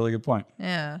 That's a really good point.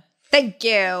 Yeah. Thank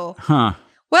you. Huh.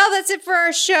 Well, that's it for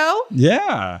our show.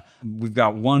 Yeah. We've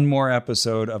got one more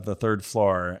episode of The Third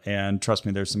Floor, and trust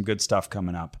me, there's some good stuff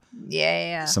coming up.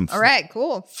 Yeah. All right,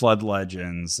 cool. Flood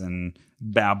legends and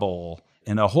Babel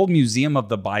and a whole museum of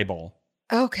the Bible.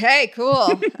 Okay,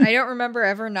 cool. I don't remember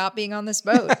ever not being on this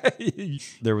boat.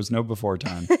 There was no before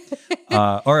time.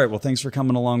 All right, well, thanks for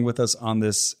coming along with us on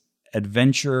this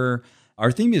adventure.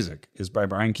 Our theme music is by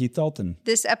Brian Keith Dalton.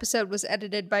 This episode was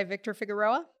edited by Victor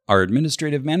Figueroa. Our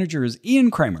administrative manager is Ian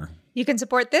Kramer. You can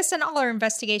support this and all our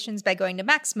investigations by going to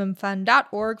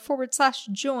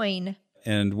MaximumFun.org/join.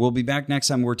 And we'll be back next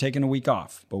time. We're taking a week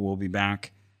off, but we'll be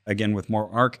back again with more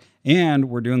ARC. And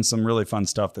we're doing some really fun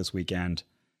stuff this weekend.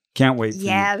 Can't wait.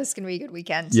 This is going to be a good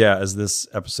weekend. Yeah, as this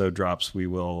episode drops, we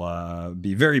will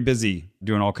be very busy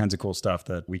doing all kinds of cool stuff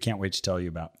that we can't wait to tell you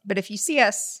about. But if you see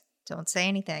us, don't say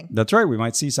anything. That's right. We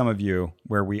might see some of you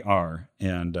where we are.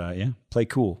 And play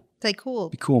cool. Play cool.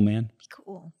 Be cool, man. Be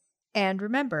cool. And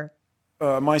remember.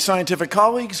 My scientific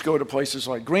colleagues go to places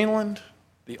like Greenland,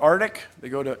 the Arctic, they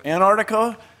go to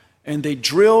Antarctica, and they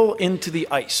drill into the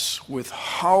ice with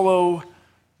hollow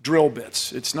drill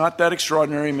bits. It's not that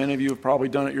extraordinary. Many of you have probably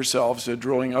done it yourselves,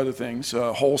 drilling other things,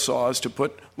 hole saws to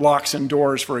put locks in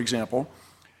doors, for example.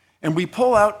 And we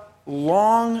pull out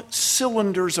long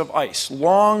cylinders of ice,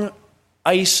 long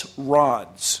ice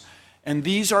rods. And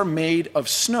these are made of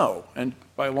snow. And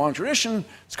by long tradition,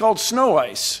 it's called snow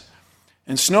ice.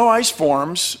 And snow ice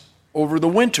forms over the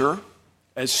winter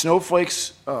as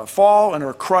snowflakes fall and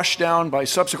are crushed down by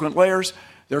subsequent layers.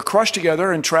 They're crushed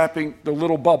together and trapping the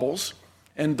little bubbles.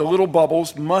 And the little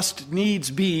bubbles must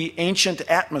needs be ancient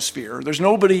atmosphere. There's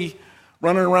nobody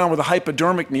running around with a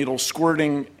hypodermic needle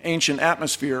squirting ancient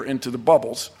atmosphere into the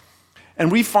bubbles.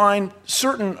 And we find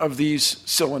certain of these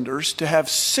cylinders to have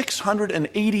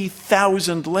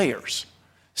 680,000 layers.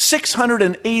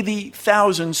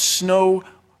 680,000 snow,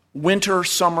 winter,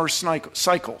 summer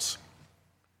cycles.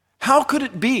 How could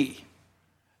it be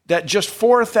that just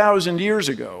 4,000 years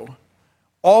ago,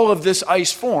 all of this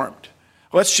ice formed?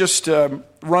 Let's just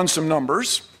run some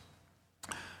numbers.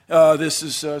 This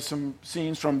is some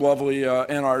scenes from lovely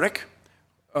Antarctic.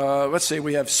 Let's say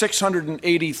we have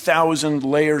 680,000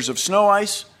 layers of snow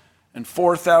ice and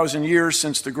 4,000 years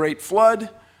since the Great Flood.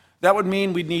 That would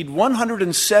mean we'd need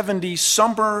 170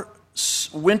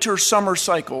 winter, summer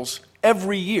cycles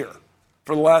every year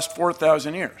for the last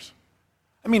 4,000 years.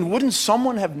 I mean, wouldn't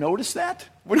someone have noticed that?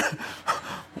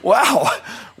 Wow.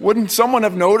 Wouldn't someone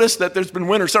have noticed that there's been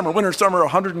winter, summer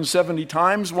 170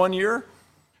 times one year?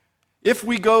 If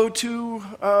we go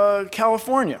to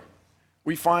California,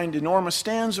 we find enormous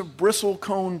stands of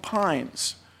bristlecone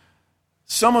pines.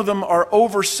 Some of them are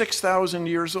over 6,000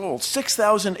 years old,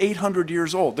 6,800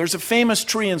 years old. There's a famous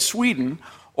tree in Sweden,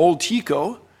 Old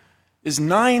Tycho, is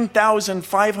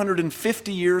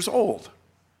 9,550 years old.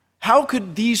 How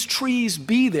could these trees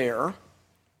be there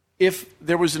if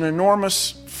there was an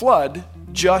enormous flood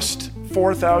just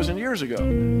 4,000 years ago?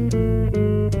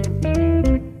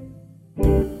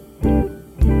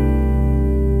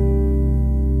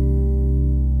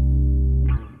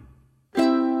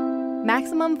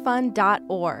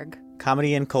 MaximumFun.org.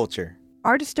 Comedy and culture.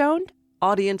 Artist-owned.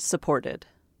 Audience supported.